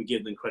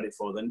give them credit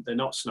for. They're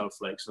not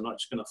snowflakes. They're not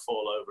just going to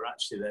fall over.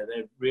 Actually,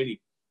 they're really,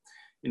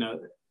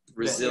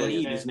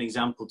 resilient. Is an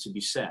example to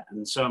be set,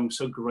 and so I'm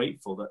so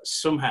grateful that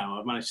somehow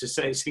I've managed to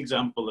set this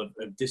example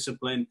of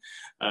discipline,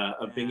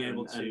 of being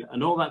able to,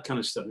 and all that kind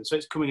of stuff. And so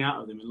it's coming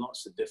out of them in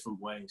lots of different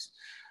ways.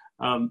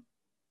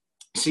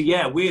 So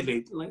yeah,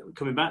 weirdly,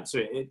 coming back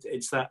to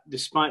it's that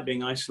despite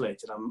being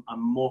isolated,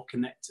 I'm more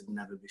connected than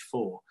ever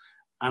before,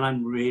 and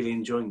I'm really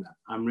enjoying that.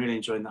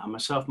 And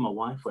myself and my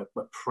wife,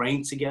 we're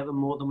praying together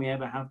more than we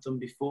ever have done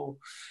before.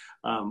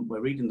 We're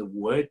reading the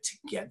Word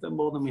together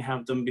more than we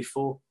have done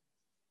before.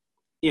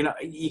 You're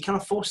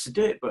kind of forced to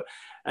do it,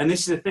 and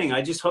this is the thing,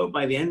 I just hope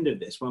by the end of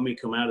this, when we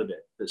come out of it,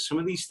 that some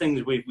of these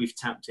things we've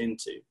tapped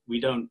into, we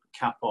don't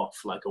cap off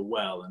like a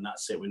well and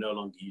that's it, we no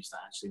longer use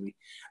that. Actually, we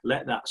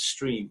let that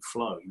stream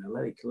flow,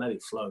 let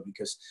it flow,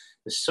 because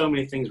there's so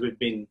many things we've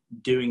been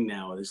doing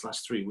now these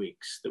last 3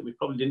 weeks that we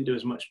probably didn't do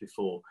as much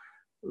before.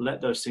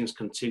 Let those things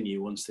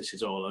continue once this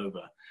is all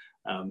over.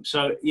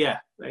 So yeah,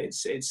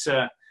 it's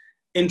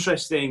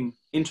interesting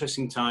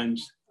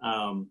times,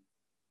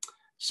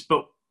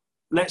 but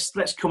let's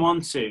come on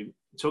to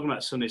talking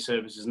about Sunday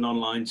services and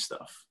online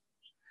stuff.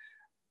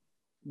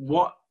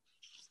 What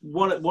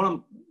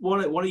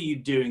are you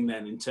doing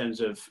then in terms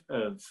of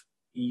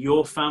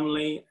your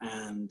family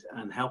and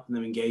helping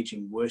them engage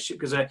in worship?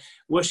 Because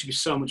worship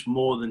is so much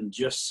more than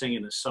just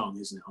singing a song,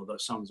 isn't it? Although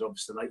songs,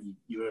 obviously, like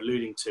you were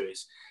alluding to,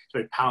 it's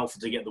very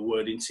powerful to get the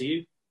word into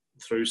you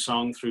through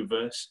song, through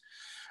verse.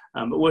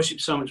 But worship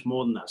is so much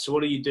more than that. So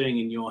what are you doing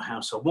in your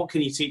household? What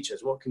can you teach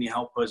us? What can you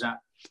help us out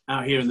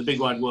here in the big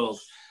wide world?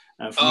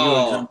 From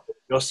your example,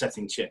 your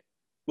setting, Chip.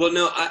 Well,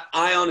 no,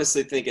 I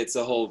honestly think it's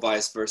a whole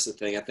vice versa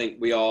thing. I think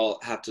we all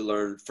have to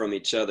learn from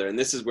each other. And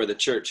this is where the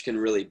church can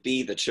really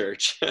be the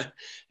church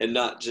and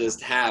not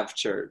just have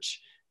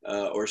church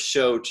or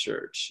show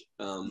church.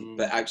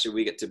 But actually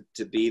we get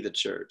to be the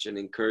church and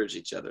encourage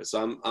each other.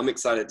 So I'm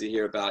excited to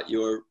hear about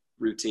your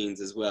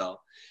routines as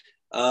well.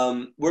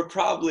 We're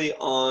probably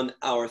on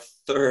our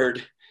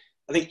third,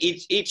 I think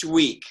each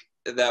week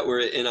that we're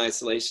in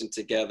isolation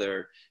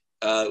together,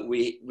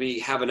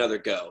 we have another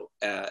go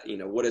at,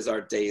 what is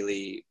our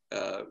daily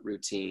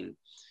routine.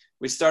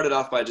 we started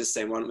off by just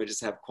saying, why don't we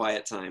just have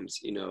quiet times,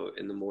 you know,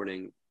 in the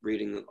morning,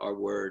 reading our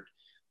word,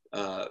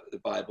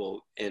 the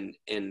Bible, and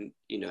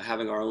you know,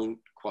 having our own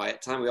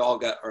quiet time. We all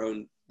got our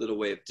own little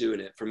way of doing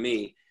it. For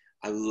me,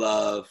 I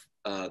love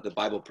the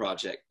Bible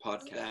Project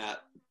podcast.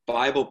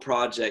 Bible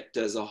Project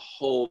does a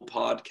whole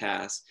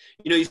podcast.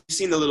 You know, you've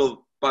seen the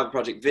little Bible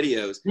Project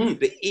videos,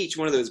 but each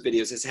one of those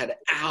videos has had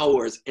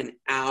hours and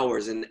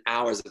hours and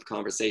hours of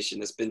conversation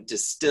that's been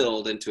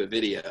distilled into a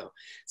video.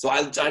 So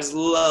I just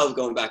love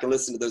going back and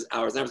listening to those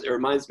hours and hours. It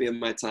reminds me of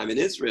my time in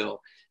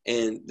Israel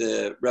and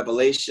the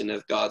revelation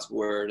of God's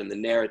word and the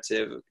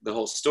narrative, the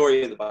whole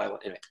story of the Bible.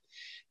 Anyway,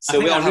 so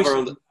we all have our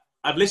own.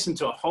 I've listened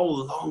to a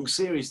whole long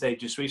series they've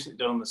just recently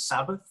done on the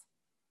Sabbath.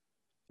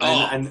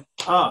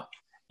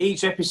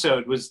 Each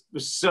episode was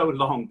so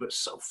long, but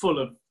so full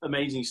of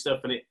amazing stuff.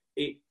 And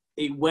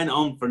it went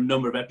on for a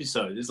number of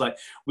episodes. It's like,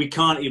 we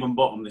can't even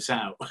bottom this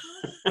out.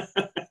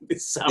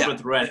 This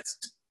Sabbath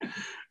rest.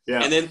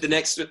 Yeah. And then the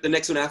next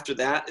one after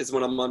that is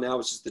one I'm on now,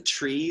 which is the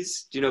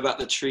trees. Do you know about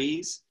the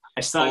trees?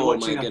 I started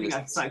watching,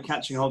 I started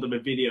catching hold of a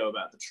video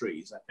about the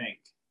trees, I think.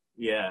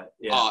 Yeah.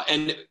 Oh,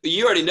 and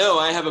you already know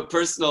I have a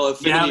personal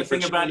affinity for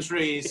trees. About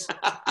trees.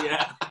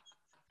 Yeah.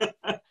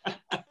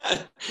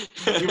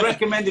 You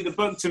recommended a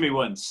book to me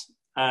once.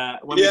 When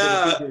we did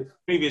a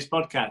previous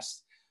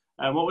podcast.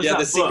 What was that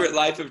The book? Secret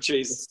Life of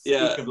Trees.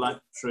 The Secret Life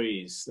of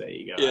Trees. There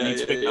you go. I need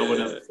to pick that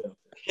one up.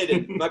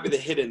 Hidden, might be the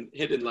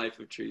hidden life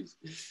of trees.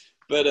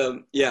 But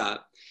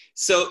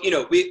so, you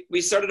know,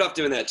 we started off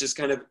doing that, just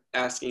kind of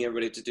asking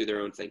everybody to do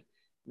their own thing.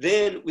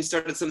 Then we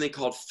started something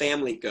called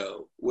Family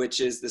Go,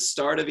 which is the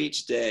start of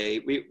each day.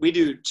 We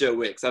do Joe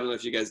Wicks. I don't know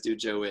if you guys do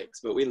Joe Wicks,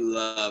 but we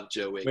love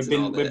Joe Wicks.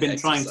 We've been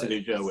trying to do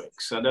Joe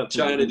Wicks. I don't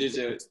trying to do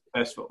Joe Wicks.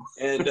 Successful.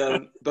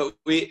 And but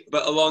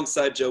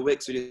alongside Joe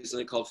Wicks, we do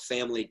something called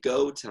Family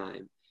Go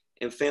Time.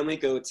 And Family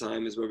Go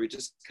Time is where we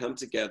just come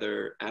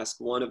together, ask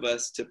one of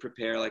us to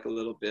prepare like a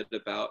little bit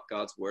about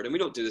God's word. And we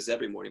don't do this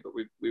every morning, but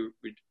we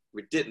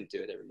didn't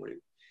do it every morning.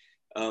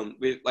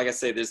 Like I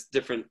say, there's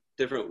different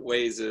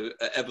ways of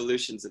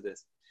evolutions of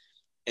this.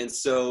 And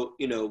so,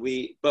 you know,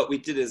 we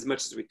did as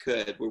much as we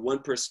could, where one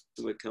person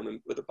would come in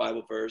with a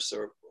Bible verse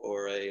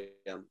or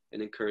an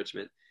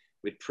encouragement.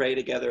 We'd pray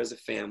together as a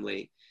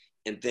family,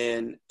 and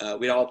then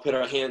we'd all put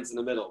our hands in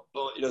the middle.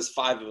 You know, there's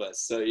 5 of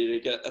us, so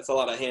that's a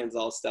lot of hands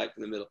all stacked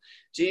in the middle.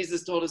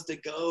 Jesus told us to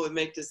go and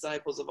make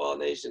disciples of all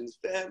nations.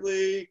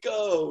 Family,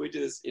 go. We do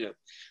this, you know,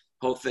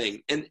 whole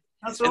thing. And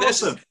that's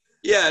awesome.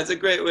 It's a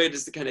great way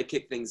just to kind of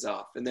kick things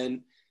off. And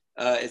then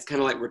it's kind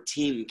of like we're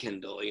Team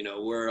Kindle, you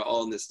know, we're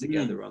all in this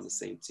together, we're on the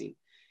same team.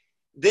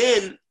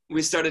 Then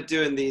we started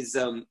doing these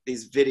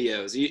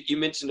videos. You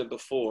mentioned it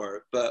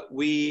before, but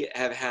we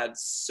have had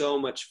so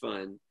much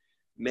fun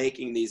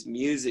making these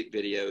music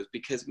videos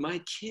because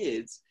my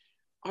kids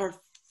are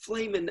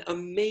flaming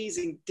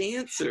amazing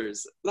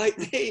dancers. Like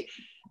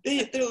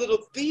they're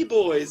little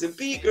B-boys and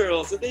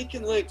B-girls, and they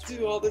can like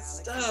do all this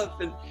stuff.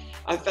 And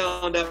I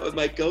found out with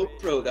my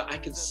GoPro that I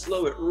can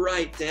slow it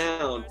right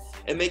down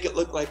and make it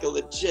look like a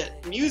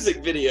legit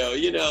music video,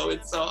 you know.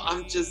 And so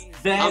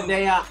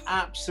they are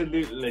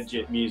absolutely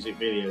legit music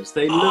videos.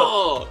 They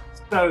look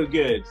so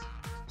good,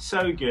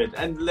 so good.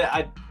 And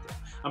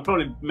I'm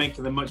probably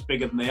making them much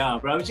bigger than they are,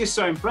 but I was just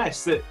so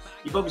impressed that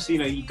you've obviously,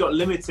 you know, you've got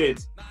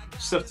limited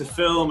stuff to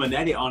film and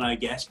edit on, I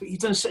guess, but you've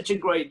done such a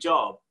great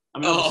job. I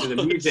mean, obviously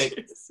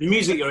the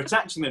music you're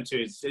attaching them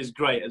to is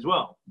great as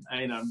well.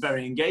 You know,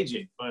 very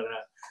engaging. But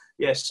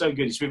so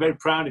good. You should be very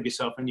proud of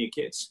yourself and your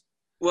kids.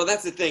 Well,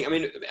 that's the thing. I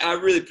mean, I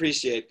really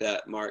appreciate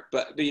that, Mark.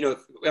 But you know,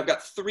 I've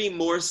got 3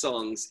 more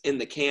songs in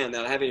the can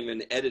that I haven't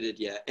even edited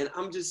yet, and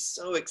I'm just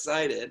so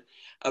excited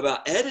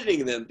about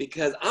editing them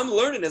because I'm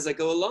learning as I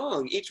go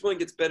along. Each one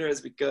gets better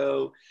as we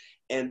go,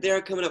 and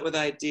they're coming up with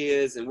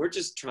ideas, and we're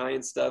just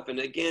trying stuff. And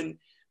again,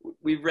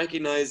 we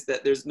recognize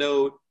that there's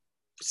no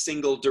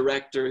single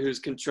director who's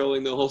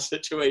controlling the whole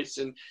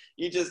situation.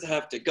 You just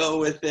have to go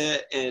with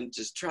it and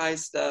just try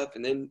stuff,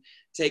 and then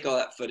take all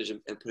that footage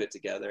and put it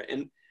together.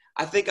 And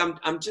I think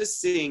I'm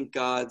just seeing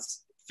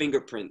God's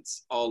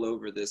fingerprints all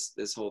over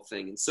this whole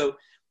thing. And so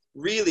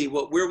really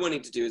what we're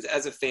wanting to do is,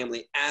 as a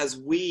family, as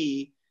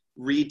we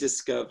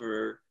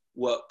rediscover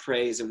what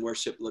praise and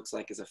worship looks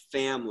like as a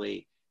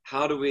family,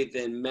 how do we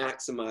then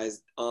maximize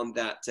on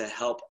that to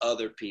help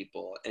other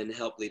people and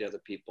help lead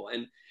other people?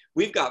 And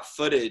we've got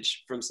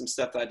footage from some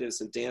stuff that I did with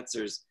some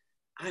dancers.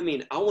 I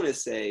mean, I want to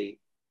say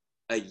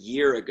a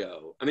year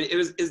ago. I mean,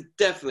 it's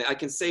definitely, I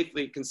can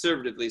safely,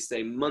 conservatively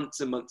say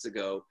months and months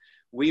ago,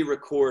 we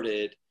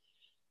recorded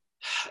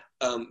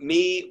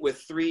me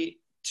with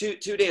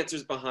two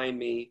dancers behind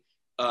me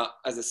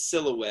as a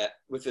silhouette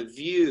with a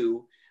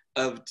view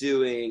of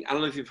doing, I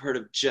don't know if you've heard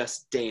of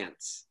Just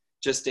Dance.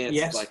 Just Dance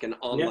is like an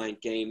online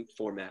game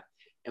format.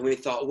 And we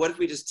thought, what if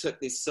we just took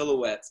these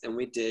silhouettes and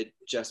we did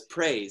just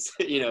praise,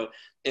 you know,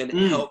 and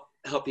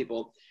help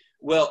people.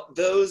 Well,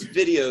 those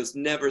videos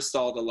never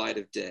saw the light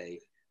of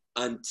day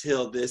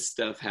until this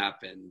stuff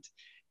happened.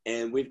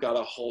 And we've got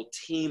a whole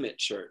team at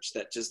church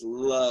that just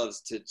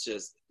loves to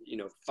just, you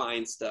know,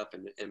 find stuff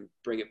and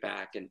bring it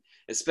back. And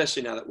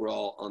especially now that we're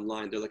all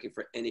online, they're looking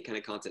for any kind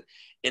of content.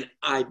 And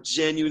I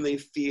genuinely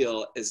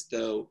feel as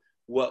though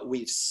what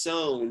we've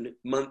sown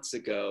months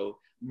ago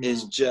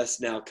is just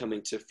now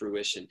coming to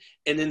fruition.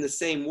 And in the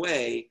same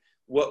way,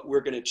 what we're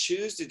going to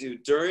choose to do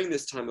during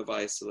this time of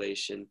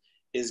isolation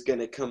is going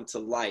to come to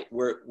light,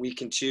 where we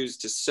can choose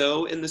to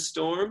sow in the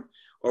storm,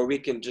 or we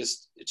can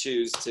just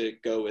choose to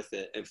go with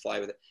it and fly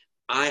with it.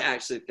 I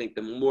actually think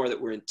the more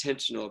that we're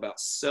intentional about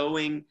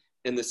sowing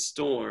in the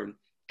storm,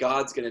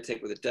 God's going to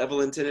take what the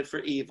devil intended for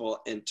evil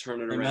and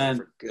turn it around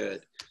for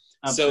good.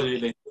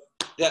 Absolutely.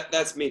 So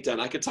that's me done.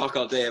 I could talk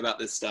all day about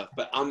this stuff,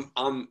 but I'm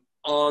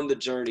on the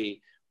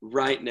journey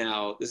right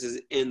now. This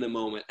is in the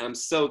moment. I'm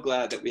so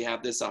glad that we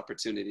have this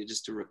opportunity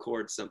just to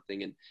record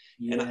something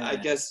and I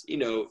guess, you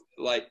know,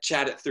 like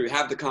chat it through,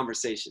 have the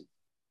conversation.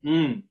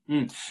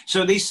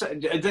 So these,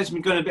 let's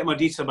go in a bit more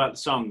detail about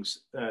the songs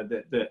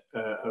that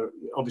are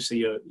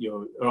obviously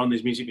you're on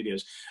these music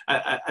videos.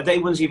 Are they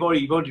ones you've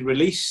already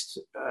released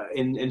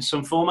in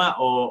some format,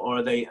 or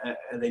are they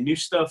new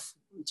stuff?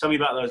 Tell me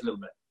about those a little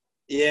bit.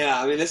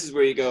 Yeah, I mean, this is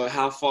where you go.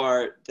 How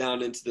far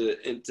down into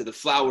the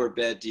flower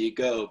bed do you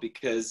go?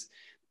 Because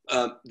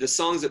the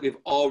songs that we've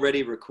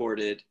already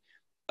recorded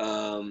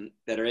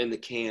that are in the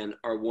can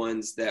are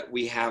ones that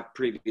we have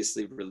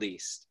previously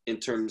released in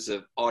terms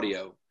of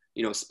audio.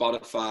 You know,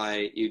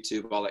 Spotify,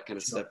 YouTube, all that kind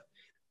of stuff,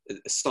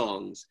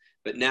 songs.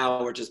 But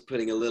now we're just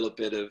putting a little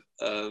bit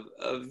of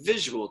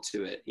visual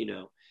to it, you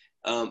know.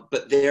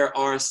 But there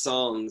are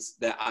songs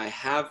that I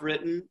have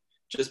written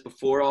just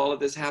before all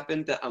of this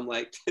happened that I'm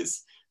like,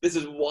 this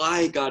is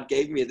why God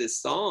gave me this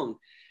song.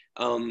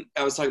 I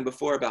was talking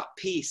before about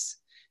peace,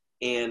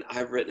 and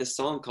I've written a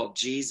song called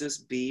Jesus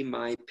Be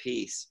My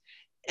Peace.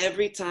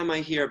 Every time I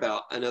hear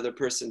about another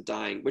person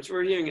dying, which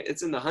we're hearing,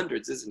 it's in the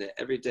hundreds, isn't it?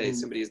 Every day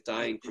somebody is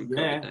dying from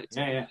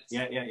COVID-19.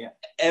 Yeah.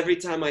 Every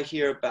time I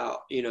hear about,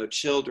 you know,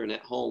 children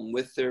at home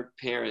with their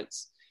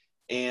parents,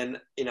 and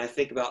I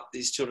think about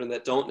these children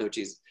that don't know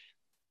Jesus,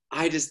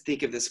 I just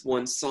think of this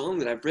one song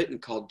that I've written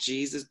called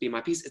Jesus Be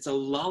My Peace. It's a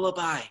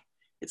lullaby.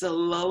 It's a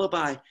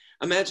lullaby.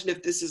 Imagine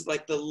if this is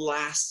like the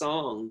last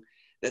song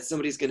that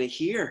somebody's going to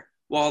hear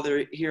while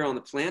they're here on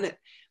the planet.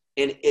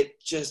 And it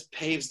just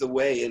paves the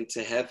way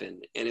into heaven.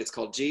 And it's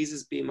called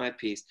Jesus Be My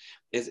Peace.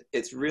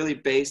 It's really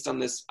based on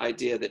this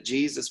idea that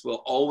Jesus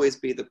will always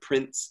be the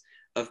Prince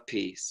of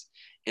Peace,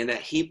 and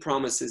that he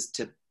promises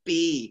to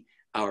be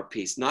our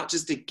peace, not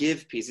just to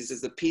give peace. He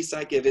says, the peace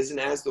I give isn't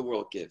as the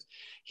world gives.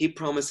 He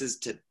promises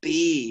to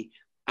be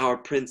our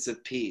Prince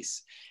of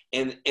Peace.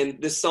 And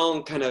this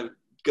song kind of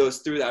goes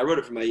through that. I wrote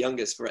it for my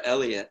youngest, for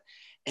Elliot.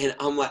 And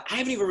I'm like, I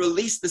haven't even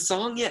released the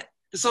song yet.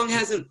 The song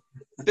hasn't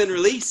been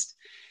released.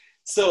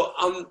 So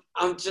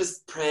I'm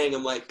just praying.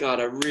 I'm like, God,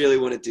 I really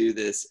want to do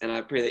this. And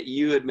I pray that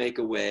you would make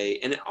a way.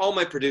 And all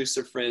my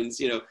producer friends,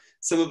 you know,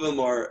 some of them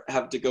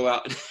have to go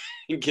out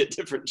and get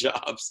different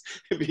jobs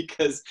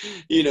because,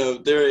 you know,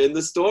 they're in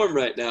the storm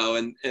right now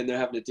and they're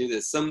having to do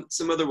this.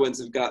 Some other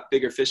ones have got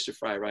bigger fish to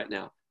fry right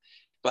now.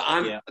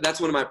 But that's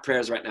one of my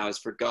prayers right now, is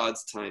for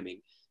God's timing.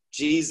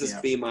 Jesus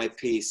Be My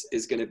Peace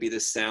is going to be the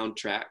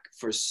soundtrack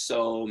for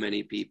so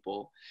many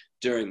people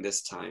during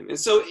this time. And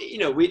so, you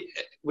know, we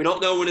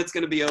don't know when it's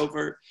going to be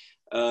over.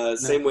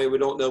 Same way we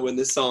don't know when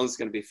this song's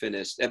going to be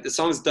finished. If the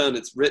song's done,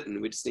 it's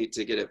written. We just need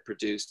to get it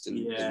produced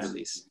and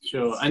released.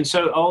 Sure. And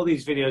so all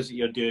these videos that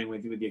you're doing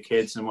with your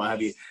kids and what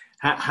have you,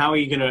 how are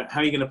you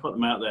gonna put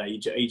them out there?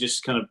 You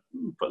just kind of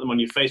put them on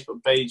your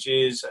Facebook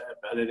pages?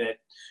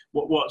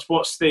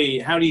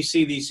 How do you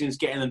see these things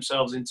getting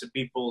themselves into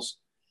people's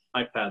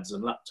iPads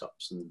and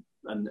laptops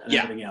and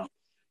everything else?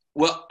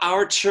 Well,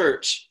 our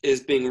church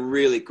is being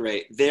really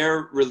great.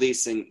 They're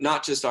releasing,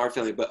 not just our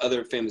family, but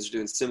other families are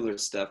doing similar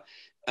stuff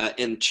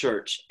in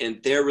church. And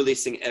they're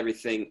releasing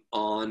everything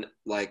on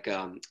like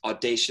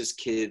Audacious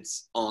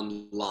Kids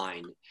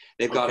Online.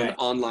 They've got an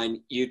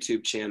online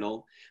YouTube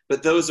channel,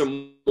 but those are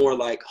more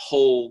like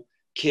whole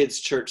kids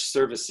church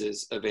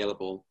services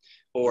available,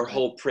 or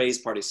whole praise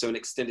parties. So an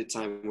extended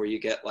time where you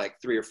get like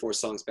 3 or 4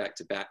 songs back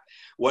to back.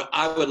 What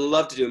I would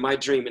love to do, my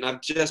dream, and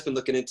I've just been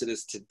looking into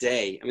this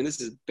today. I mean,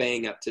 this is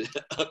bang up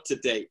to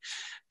date,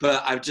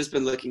 but I've just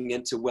been looking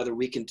into whether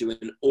we can do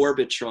an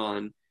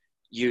Orbitron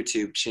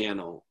YouTube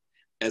channel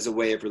as a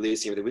way of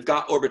releasing everything. We've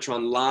got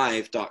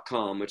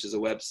OrbitronLive.com, which is a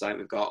website.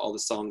 We've got all the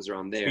songs are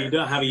on there. But you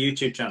don't have a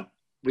YouTube channel.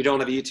 We don't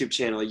have a YouTube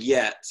channel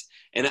yet.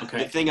 And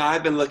the thing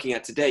I've been looking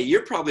at today,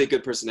 you're probably a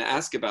good person to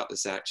ask about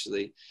this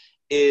actually,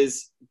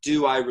 is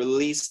do I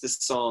release the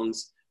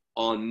songs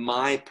on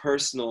my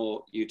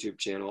personal YouTube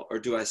channel, or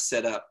do I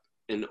set up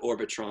an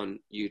Orbitron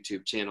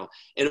YouTube channel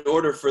in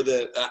order for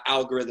the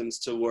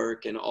algorithms to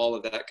work and all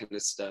of that kind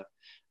of stuff?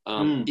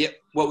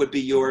 What would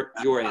be your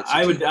answer?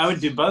 I would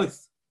do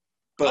both.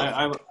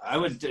 I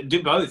would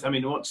do both. I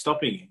mean, what's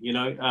stopping you? You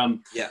know,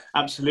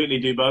 absolutely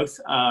do both.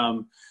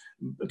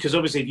 Because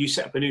obviously, if you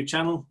set up a new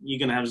channel, you're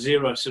going to have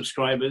 0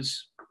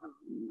 subscribers.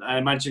 I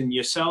imagine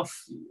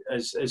yourself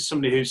as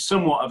somebody who's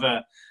somewhat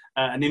of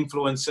an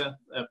influencer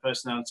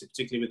personality,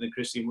 particularly within the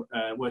Christian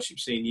worship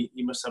scene,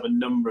 you must have a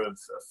number of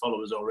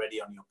followers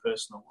already on your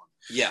personal one.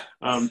 Yeah.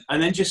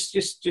 And then just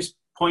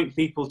point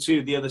people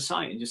to the other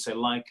site and just say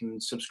like,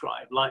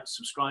 subscribe,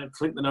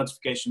 click the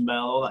notification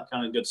bell, all that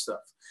kind of good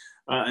stuff,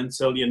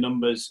 until your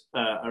numbers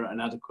are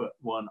an adequate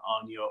one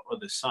on your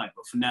other site.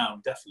 But for now,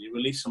 definitely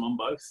release them on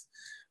both.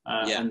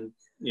 And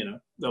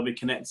they'll be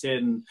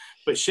connected.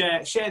 But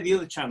share the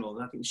other channel.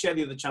 I think share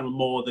the other channel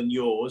more than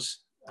yours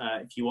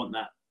if you want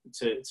that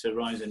to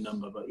rise in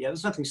number. But yeah,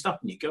 there's nothing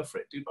stopping you. Go for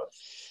it. Do both.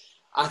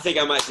 I think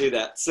I might do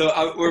that.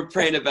 So we're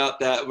praying about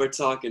that. We're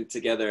talking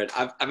together, and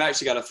I've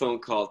actually got a phone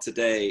call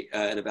today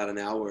in about an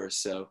hour or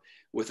so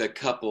with a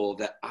couple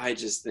that I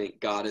just think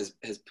God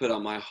has put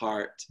on my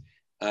heart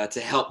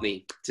to help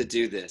me to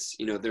do this.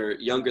 They're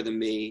younger than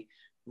me,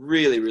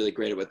 really, really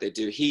great at what they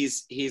do.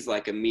 He's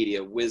like a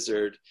media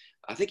wizard.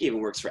 I think he even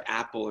works for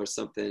Apple or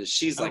something.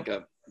 She's like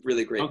a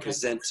really great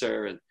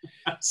presenter. And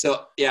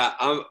so, yeah,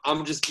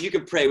 I'm just, you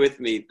can pray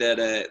with me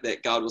that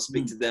God will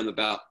speak to them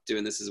about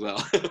doing this as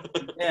well.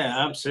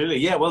 Yeah, absolutely.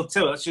 Yeah, well,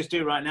 let's just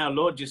do it right now.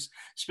 Lord, just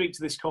speak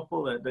to this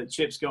couple that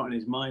Chip's got in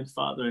his mind,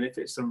 Father. And if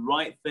it's the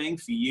right thing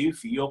for you,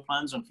 for your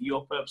plans and for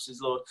your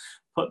purposes, Lord,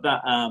 put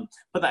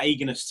that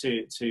eagerness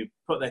to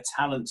put their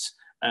talents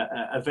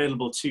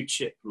available to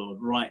Chip, Lord,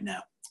 right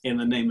now, in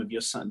the name of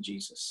your son,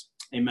 Jesus.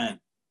 Amen.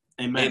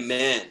 Amen.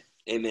 Amen.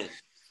 Amen.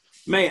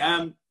 Mate,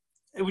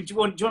 do you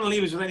want to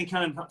leave us with any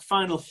kind of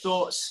final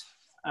thoughts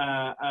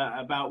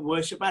about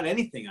worship, about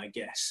anything, I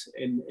guess,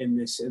 in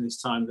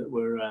this time that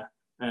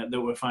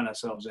we find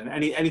ourselves in?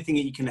 Anything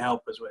that you can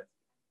help us with?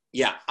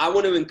 Yeah, I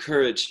want to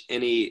encourage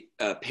any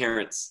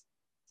parents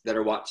that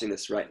are watching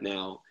this right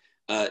now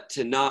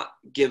to not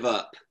give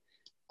up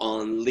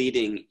on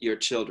leading your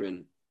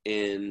children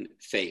in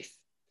faith.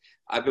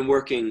 I've been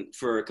working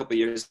for a couple of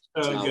years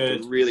now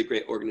with a really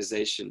great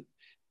organization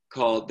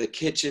called the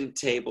Kitchen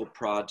Table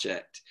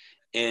Project.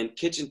 And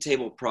Kitchen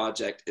Table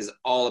Project is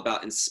all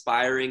about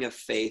inspiring a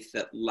faith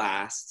that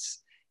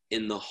lasts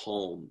in the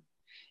home.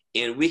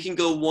 And we can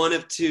go one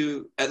of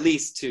at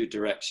least two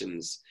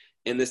directions.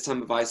 In this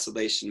time of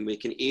isolation, we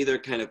can either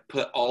kind of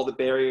put all the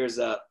barriers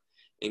up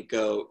and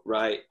go,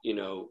 right,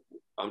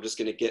 I'm just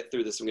going to get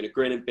through this. I'm going to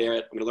grin and bear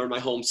it. I'm going to learn my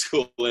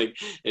homeschooling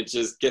and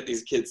just get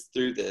these kids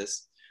through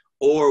this.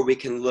 Or we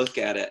can look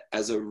at it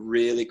as a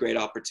really great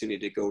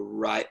opportunity to go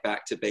right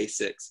back to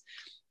basics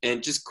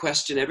and just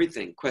question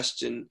everything.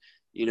 Question,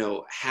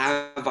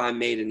 have I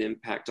made an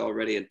impact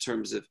already in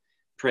terms of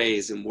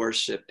praise and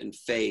worship and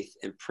faith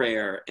and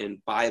prayer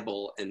and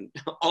Bible and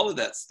all of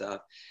that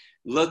stuff?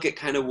 Look at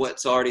kind of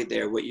what's already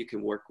there, what you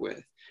can work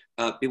with.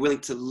 Be willing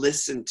to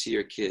listen to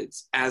your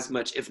kids as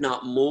much, if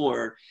not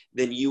more,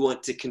 than you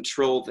want to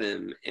control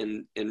them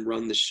and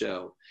run the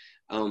show.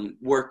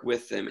 Work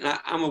with them. And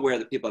I'm aware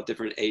that people have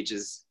different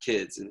ages,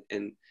 kids,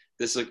 and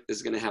this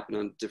is going to happen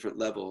on different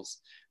levels.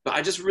 But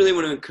I just really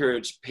want to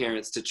encourage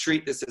parents to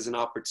treat this as an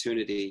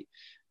opportunity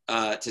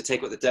to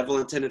take what the devil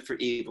intended for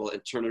evil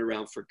and turn it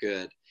around for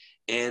good.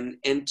 And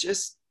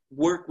just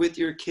work with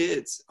your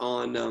kids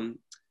on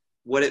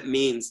what it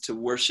means to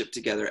worship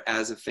together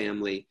as a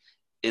family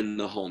in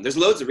the home. There's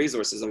loads of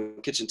resources on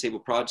Kitchen Table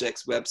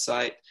Project's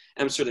website.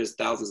 And I'm sure there's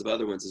thousands of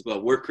other ones as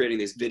well. We're creating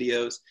these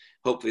videos.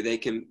 Hopefully they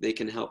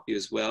can help you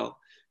as well.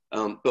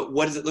 But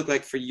what does it look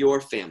like for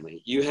your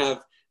family? You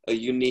have a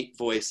unique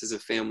voice as a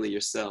family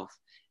yourself,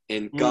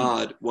 and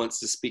God wants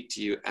to speak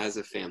to you as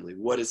a family.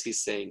 What is he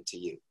saying to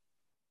you?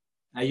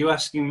 Are you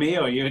asking me,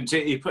 or are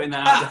you putting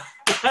that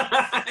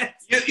out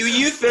there?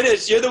 You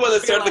finish. You're the one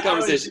that started the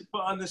conversation.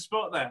 Put on the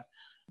spot there.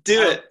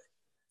 Do it.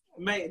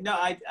 Mate, no,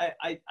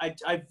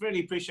 I really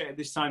appreciated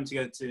this time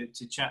together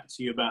to chat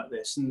to you about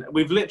this. And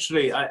we've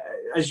literally,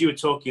 as you were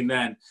talking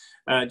then,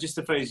 just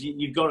the phrase,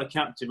 you've got a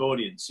captive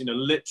audience.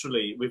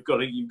 Literally,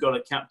 you've got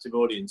a captive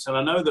audience. And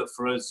I know that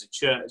for us as a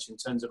church, in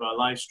terms of our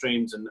live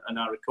streams and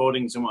our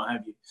recordings and what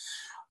have you,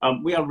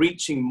 we are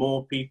reaching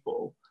more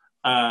people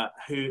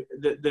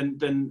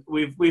than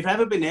we've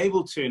ever been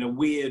able to, in a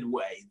weird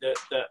way,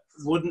 that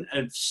wouldn't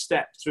have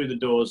stepped through the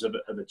doors of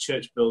a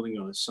church building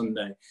on a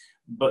Sunday.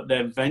 But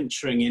they're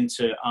venturing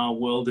into our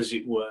world, as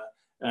it were,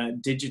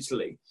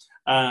 digitally,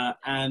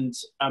 and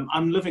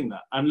I'm loving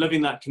that. I'm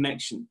loving that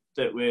connection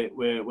that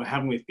we're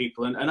having with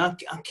people, and our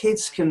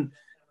kids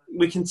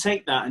we can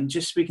take that and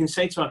we can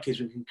say to our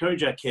kids, we can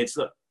encourage our kids,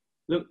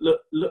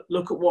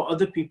 look at what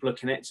other people are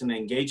connecting and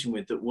engaging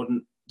with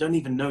that don't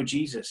even know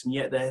Jesus, and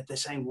yet they're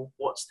saying, well,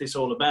 what's this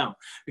all about?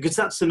 Because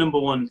that's the number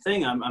one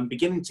thing I'm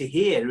beginning to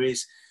hear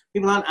is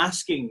people aren't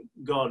asking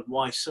God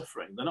why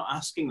suffering. They're not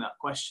asking that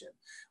question.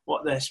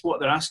 What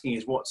they're asking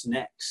is what's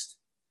next,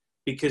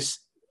 because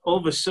all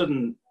of a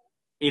sudden,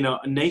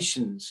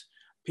 nations,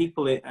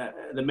 people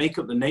that make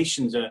up the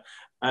nations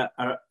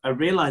are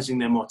realizing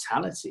their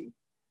mortality.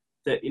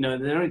 That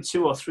they're only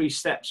 2 or 3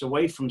 steps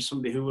away from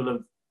somebody who will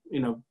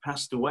have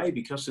passed away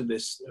because of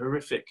this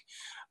horrific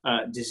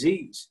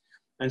disease,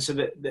 and so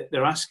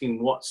they're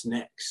asking what's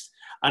next.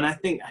 And I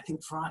think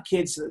for our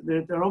kids,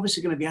 they're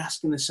obviously going to be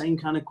asking the same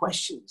kind of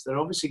questions. They're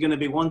obviously going to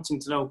be wanting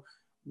to know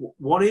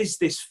what is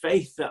this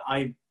faith that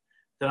I've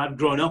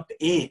grown up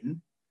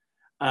in,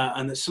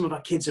 and that some of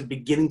our kids are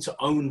beginning to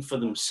own for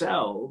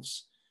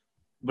themselves.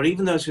 But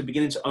even those who are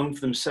beginning to own for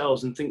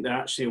themselves and think they're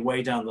actually a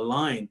way down the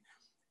line,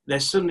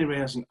 they're suddenly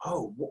realizing,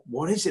 oh,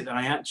 what is it that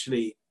I've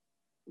actually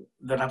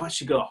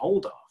got a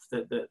hold of,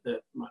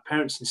 that my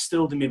parents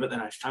instilled in me, but then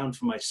I found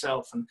for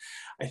myself. And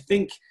I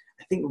think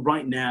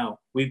right now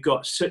we've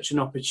got such an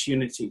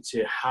opportunity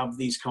to have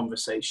these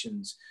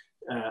conversations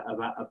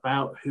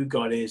about who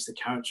God is, the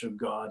character of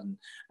God,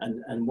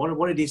 and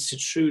what it is to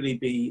truly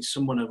be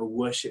someone of a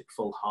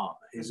worshipful heart.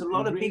 There's a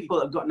lot of people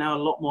that have got now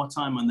a lot more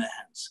time on their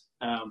hands,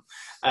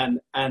 and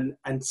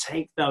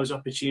take those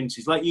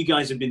opportunities, like you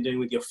guys have been doing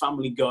with your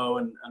Family Go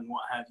and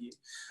what have you.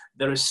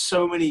 There are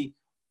so many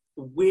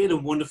weird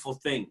and wonderful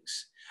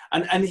things.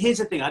 And here's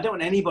the thing, I don't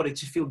want anybody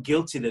to feel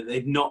guilty that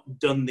they've not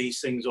done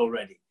these things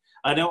already.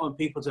 I don't want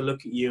people to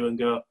look at you and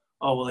go,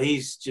 oh, well,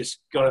 he's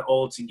just got it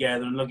all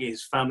together, and look at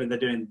his family, they're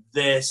doing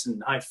this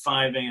and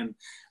high-fiving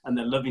and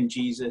they're loving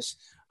Jesus.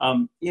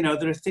 There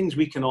are things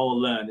we can all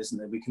learn, isn't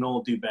there? We can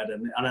all do better.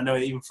 And I know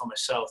even for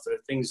myself, there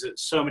are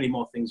so many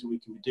more things that we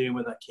can be doing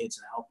with our kids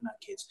and helping our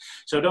kids.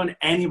 So I don't want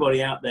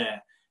anybody out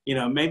there,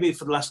 maybe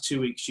for the last 2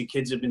 weeks, your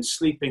kids have been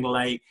sleeping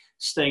late,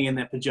 staying in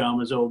their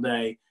pajamas all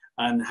day,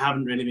 and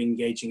haven't really been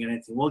engaging in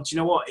anything. Well, do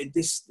you know what?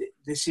 This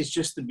is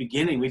just the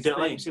beginning.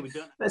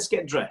 Let's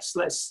get dressed.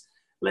 Let's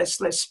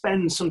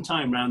spend some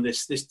time around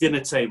this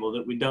dinner table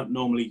that we don't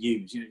normally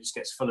use. It just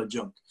gets full of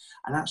junk,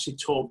 and actually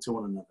talk to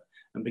one another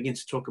and begin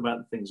to talk about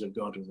the things of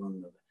God with one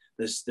another.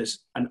 There's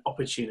an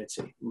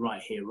opportunity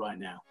right here, right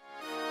now.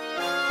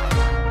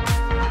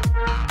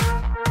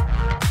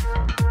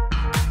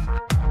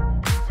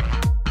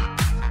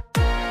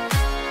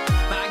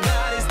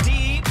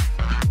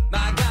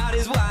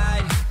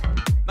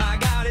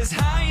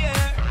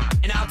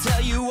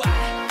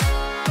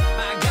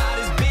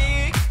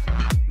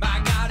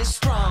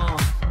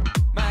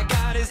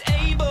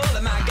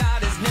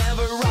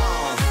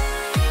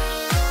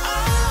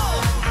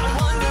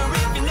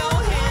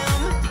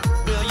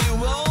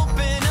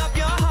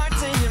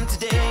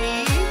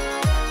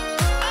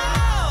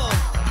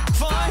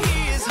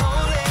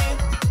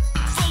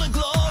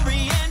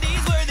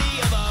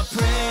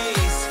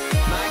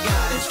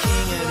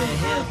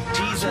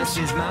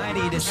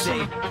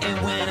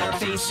 And when I'm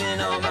facing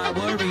all my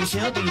worries,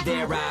 he'll be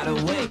there right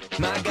away.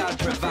 My God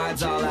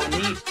provides all I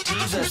need.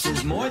 Jesus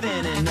is more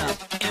than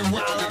enough. And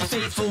while I'm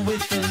faithful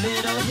with the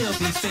little, he'll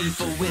be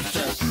faithful with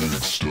the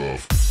big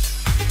stuff.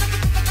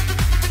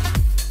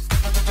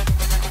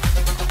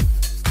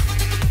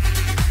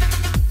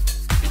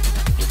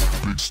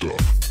 Big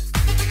stuff.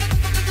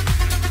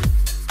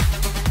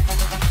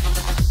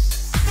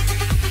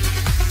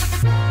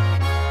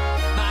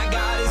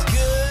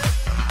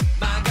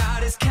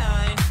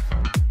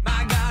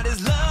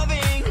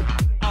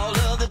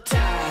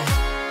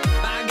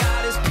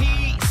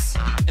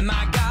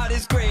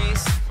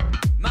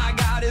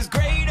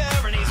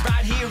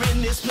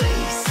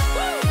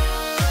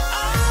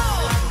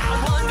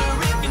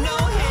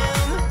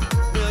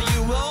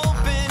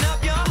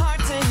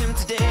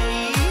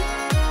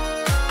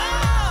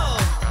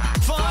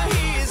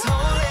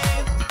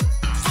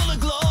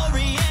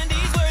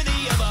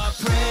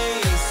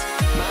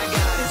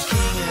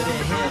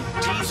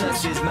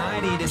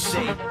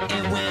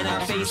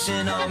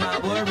 All my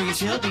worries,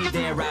 he'll be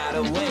there right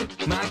away.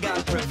 My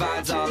God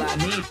provides all I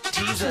need.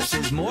 Jesus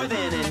is more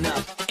than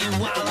enough.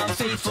 And while I'm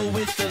faithful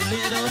with the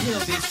little,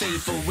 he'll be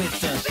faithful with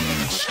the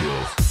big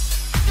stuff.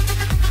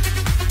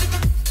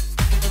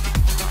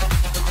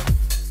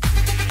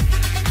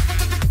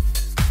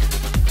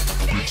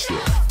 Big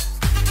stuff.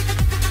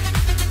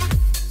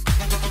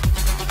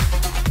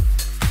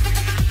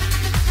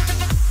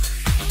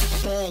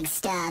 Big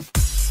stuff.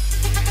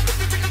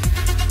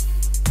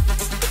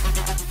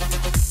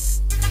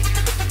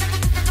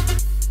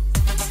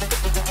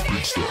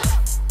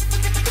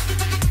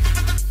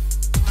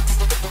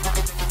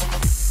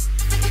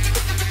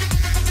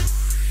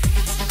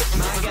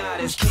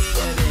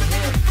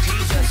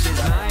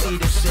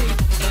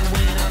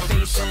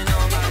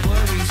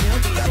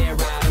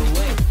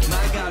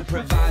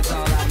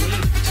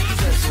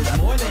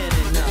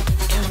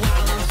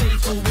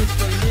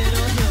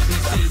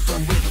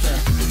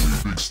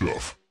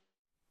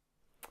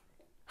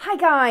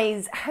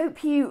 Guys,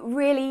 hope you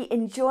really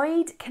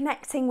enjoyed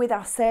connecting with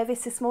our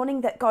service this morning,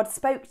 that God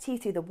spoke to you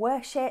through the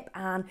worship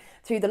and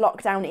through the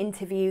lockdown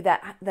interview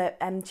that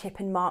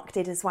Chip and Mark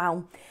did as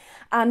well.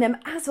 And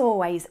as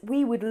always,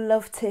 we would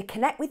love to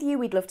connect with you.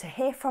 We'd love to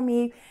hear from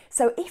you.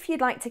 So if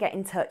you'd like to get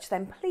in touch,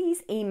 then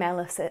please email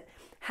us at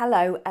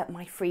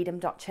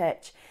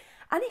hello@myfreedom.church.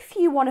 And if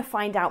you want to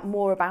find out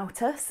more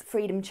about us,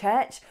 Freedom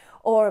Church,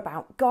 or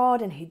about God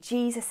and who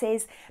Jesus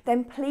is,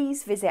 then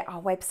please visit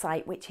our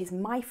website, which is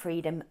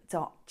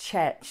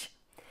myfreedom.church.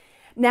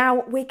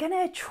 Now, we're going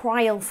to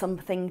trial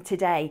something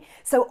today.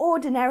 So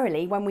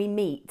ordinarily, when we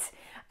meet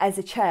as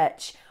a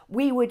church,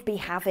 we would be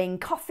having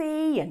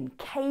coffee and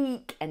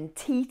cake and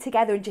tea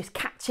together and just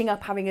catching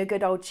up, having a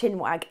good old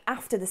chinwag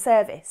after the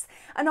service.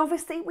 And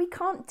obviously we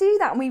can't do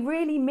that and we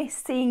really miss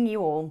seeing you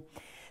all.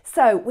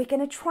 So we're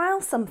going to trial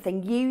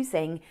something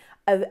using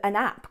an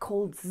app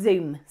called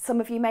Zoom.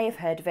 Some of you may have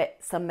heard of it,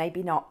 some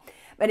maybe not,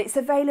 but it's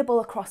available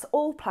across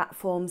all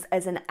platforms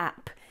as an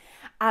app.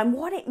 And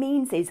what it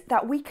means is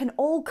that we can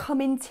all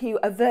come into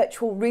a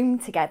virtual room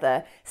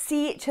together,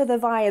 see each other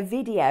via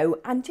video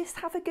and just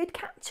have a good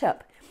catch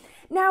up.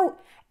 Now,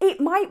 it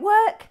might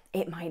work,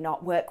 it might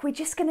not work. We're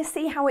just going to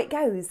see how it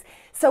goes.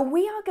 So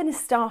we are going to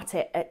start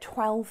it at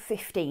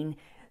 12:15.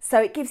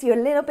 So it gives you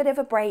a little bit of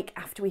a break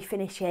after we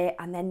finish here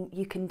and then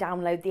you can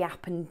download the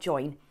app and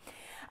join.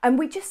 And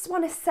we just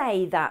want to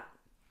say that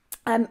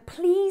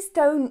please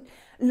don't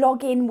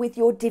log in with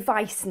your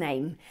device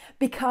name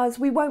because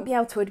we won't be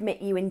able to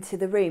admit you into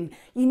the room.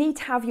 You need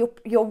to have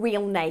your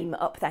real name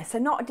up there. So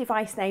not a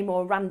device name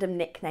or a random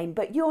nickname,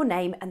 but your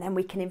name, and then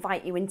we can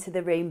invite you into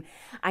the room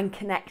and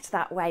connect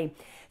that way.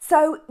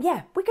 So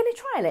yeah, we're going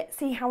to trial it,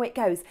 see how it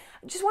goes.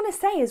 I just want to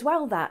say as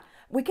well that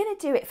we're going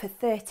to do it for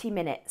 30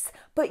 minutes,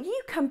 but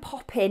you can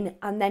pop in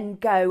and then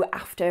go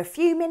after a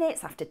few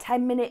minutes, after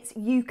 10 minutes,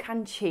 you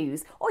can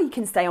choose, or you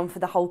can stay on for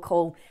the whole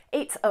call.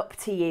 It's up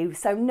to you,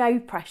 so no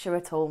pressure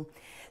at all.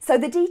 So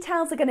the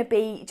details are going to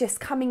be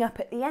just coming up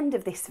at the end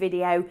of this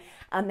video,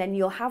 and then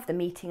you'll have the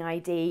meeting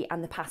ID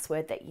and the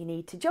password that you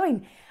need to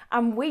join.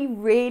 And we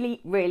really,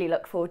 really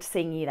look forward to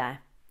seeing you there.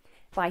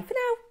 Bye for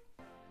now.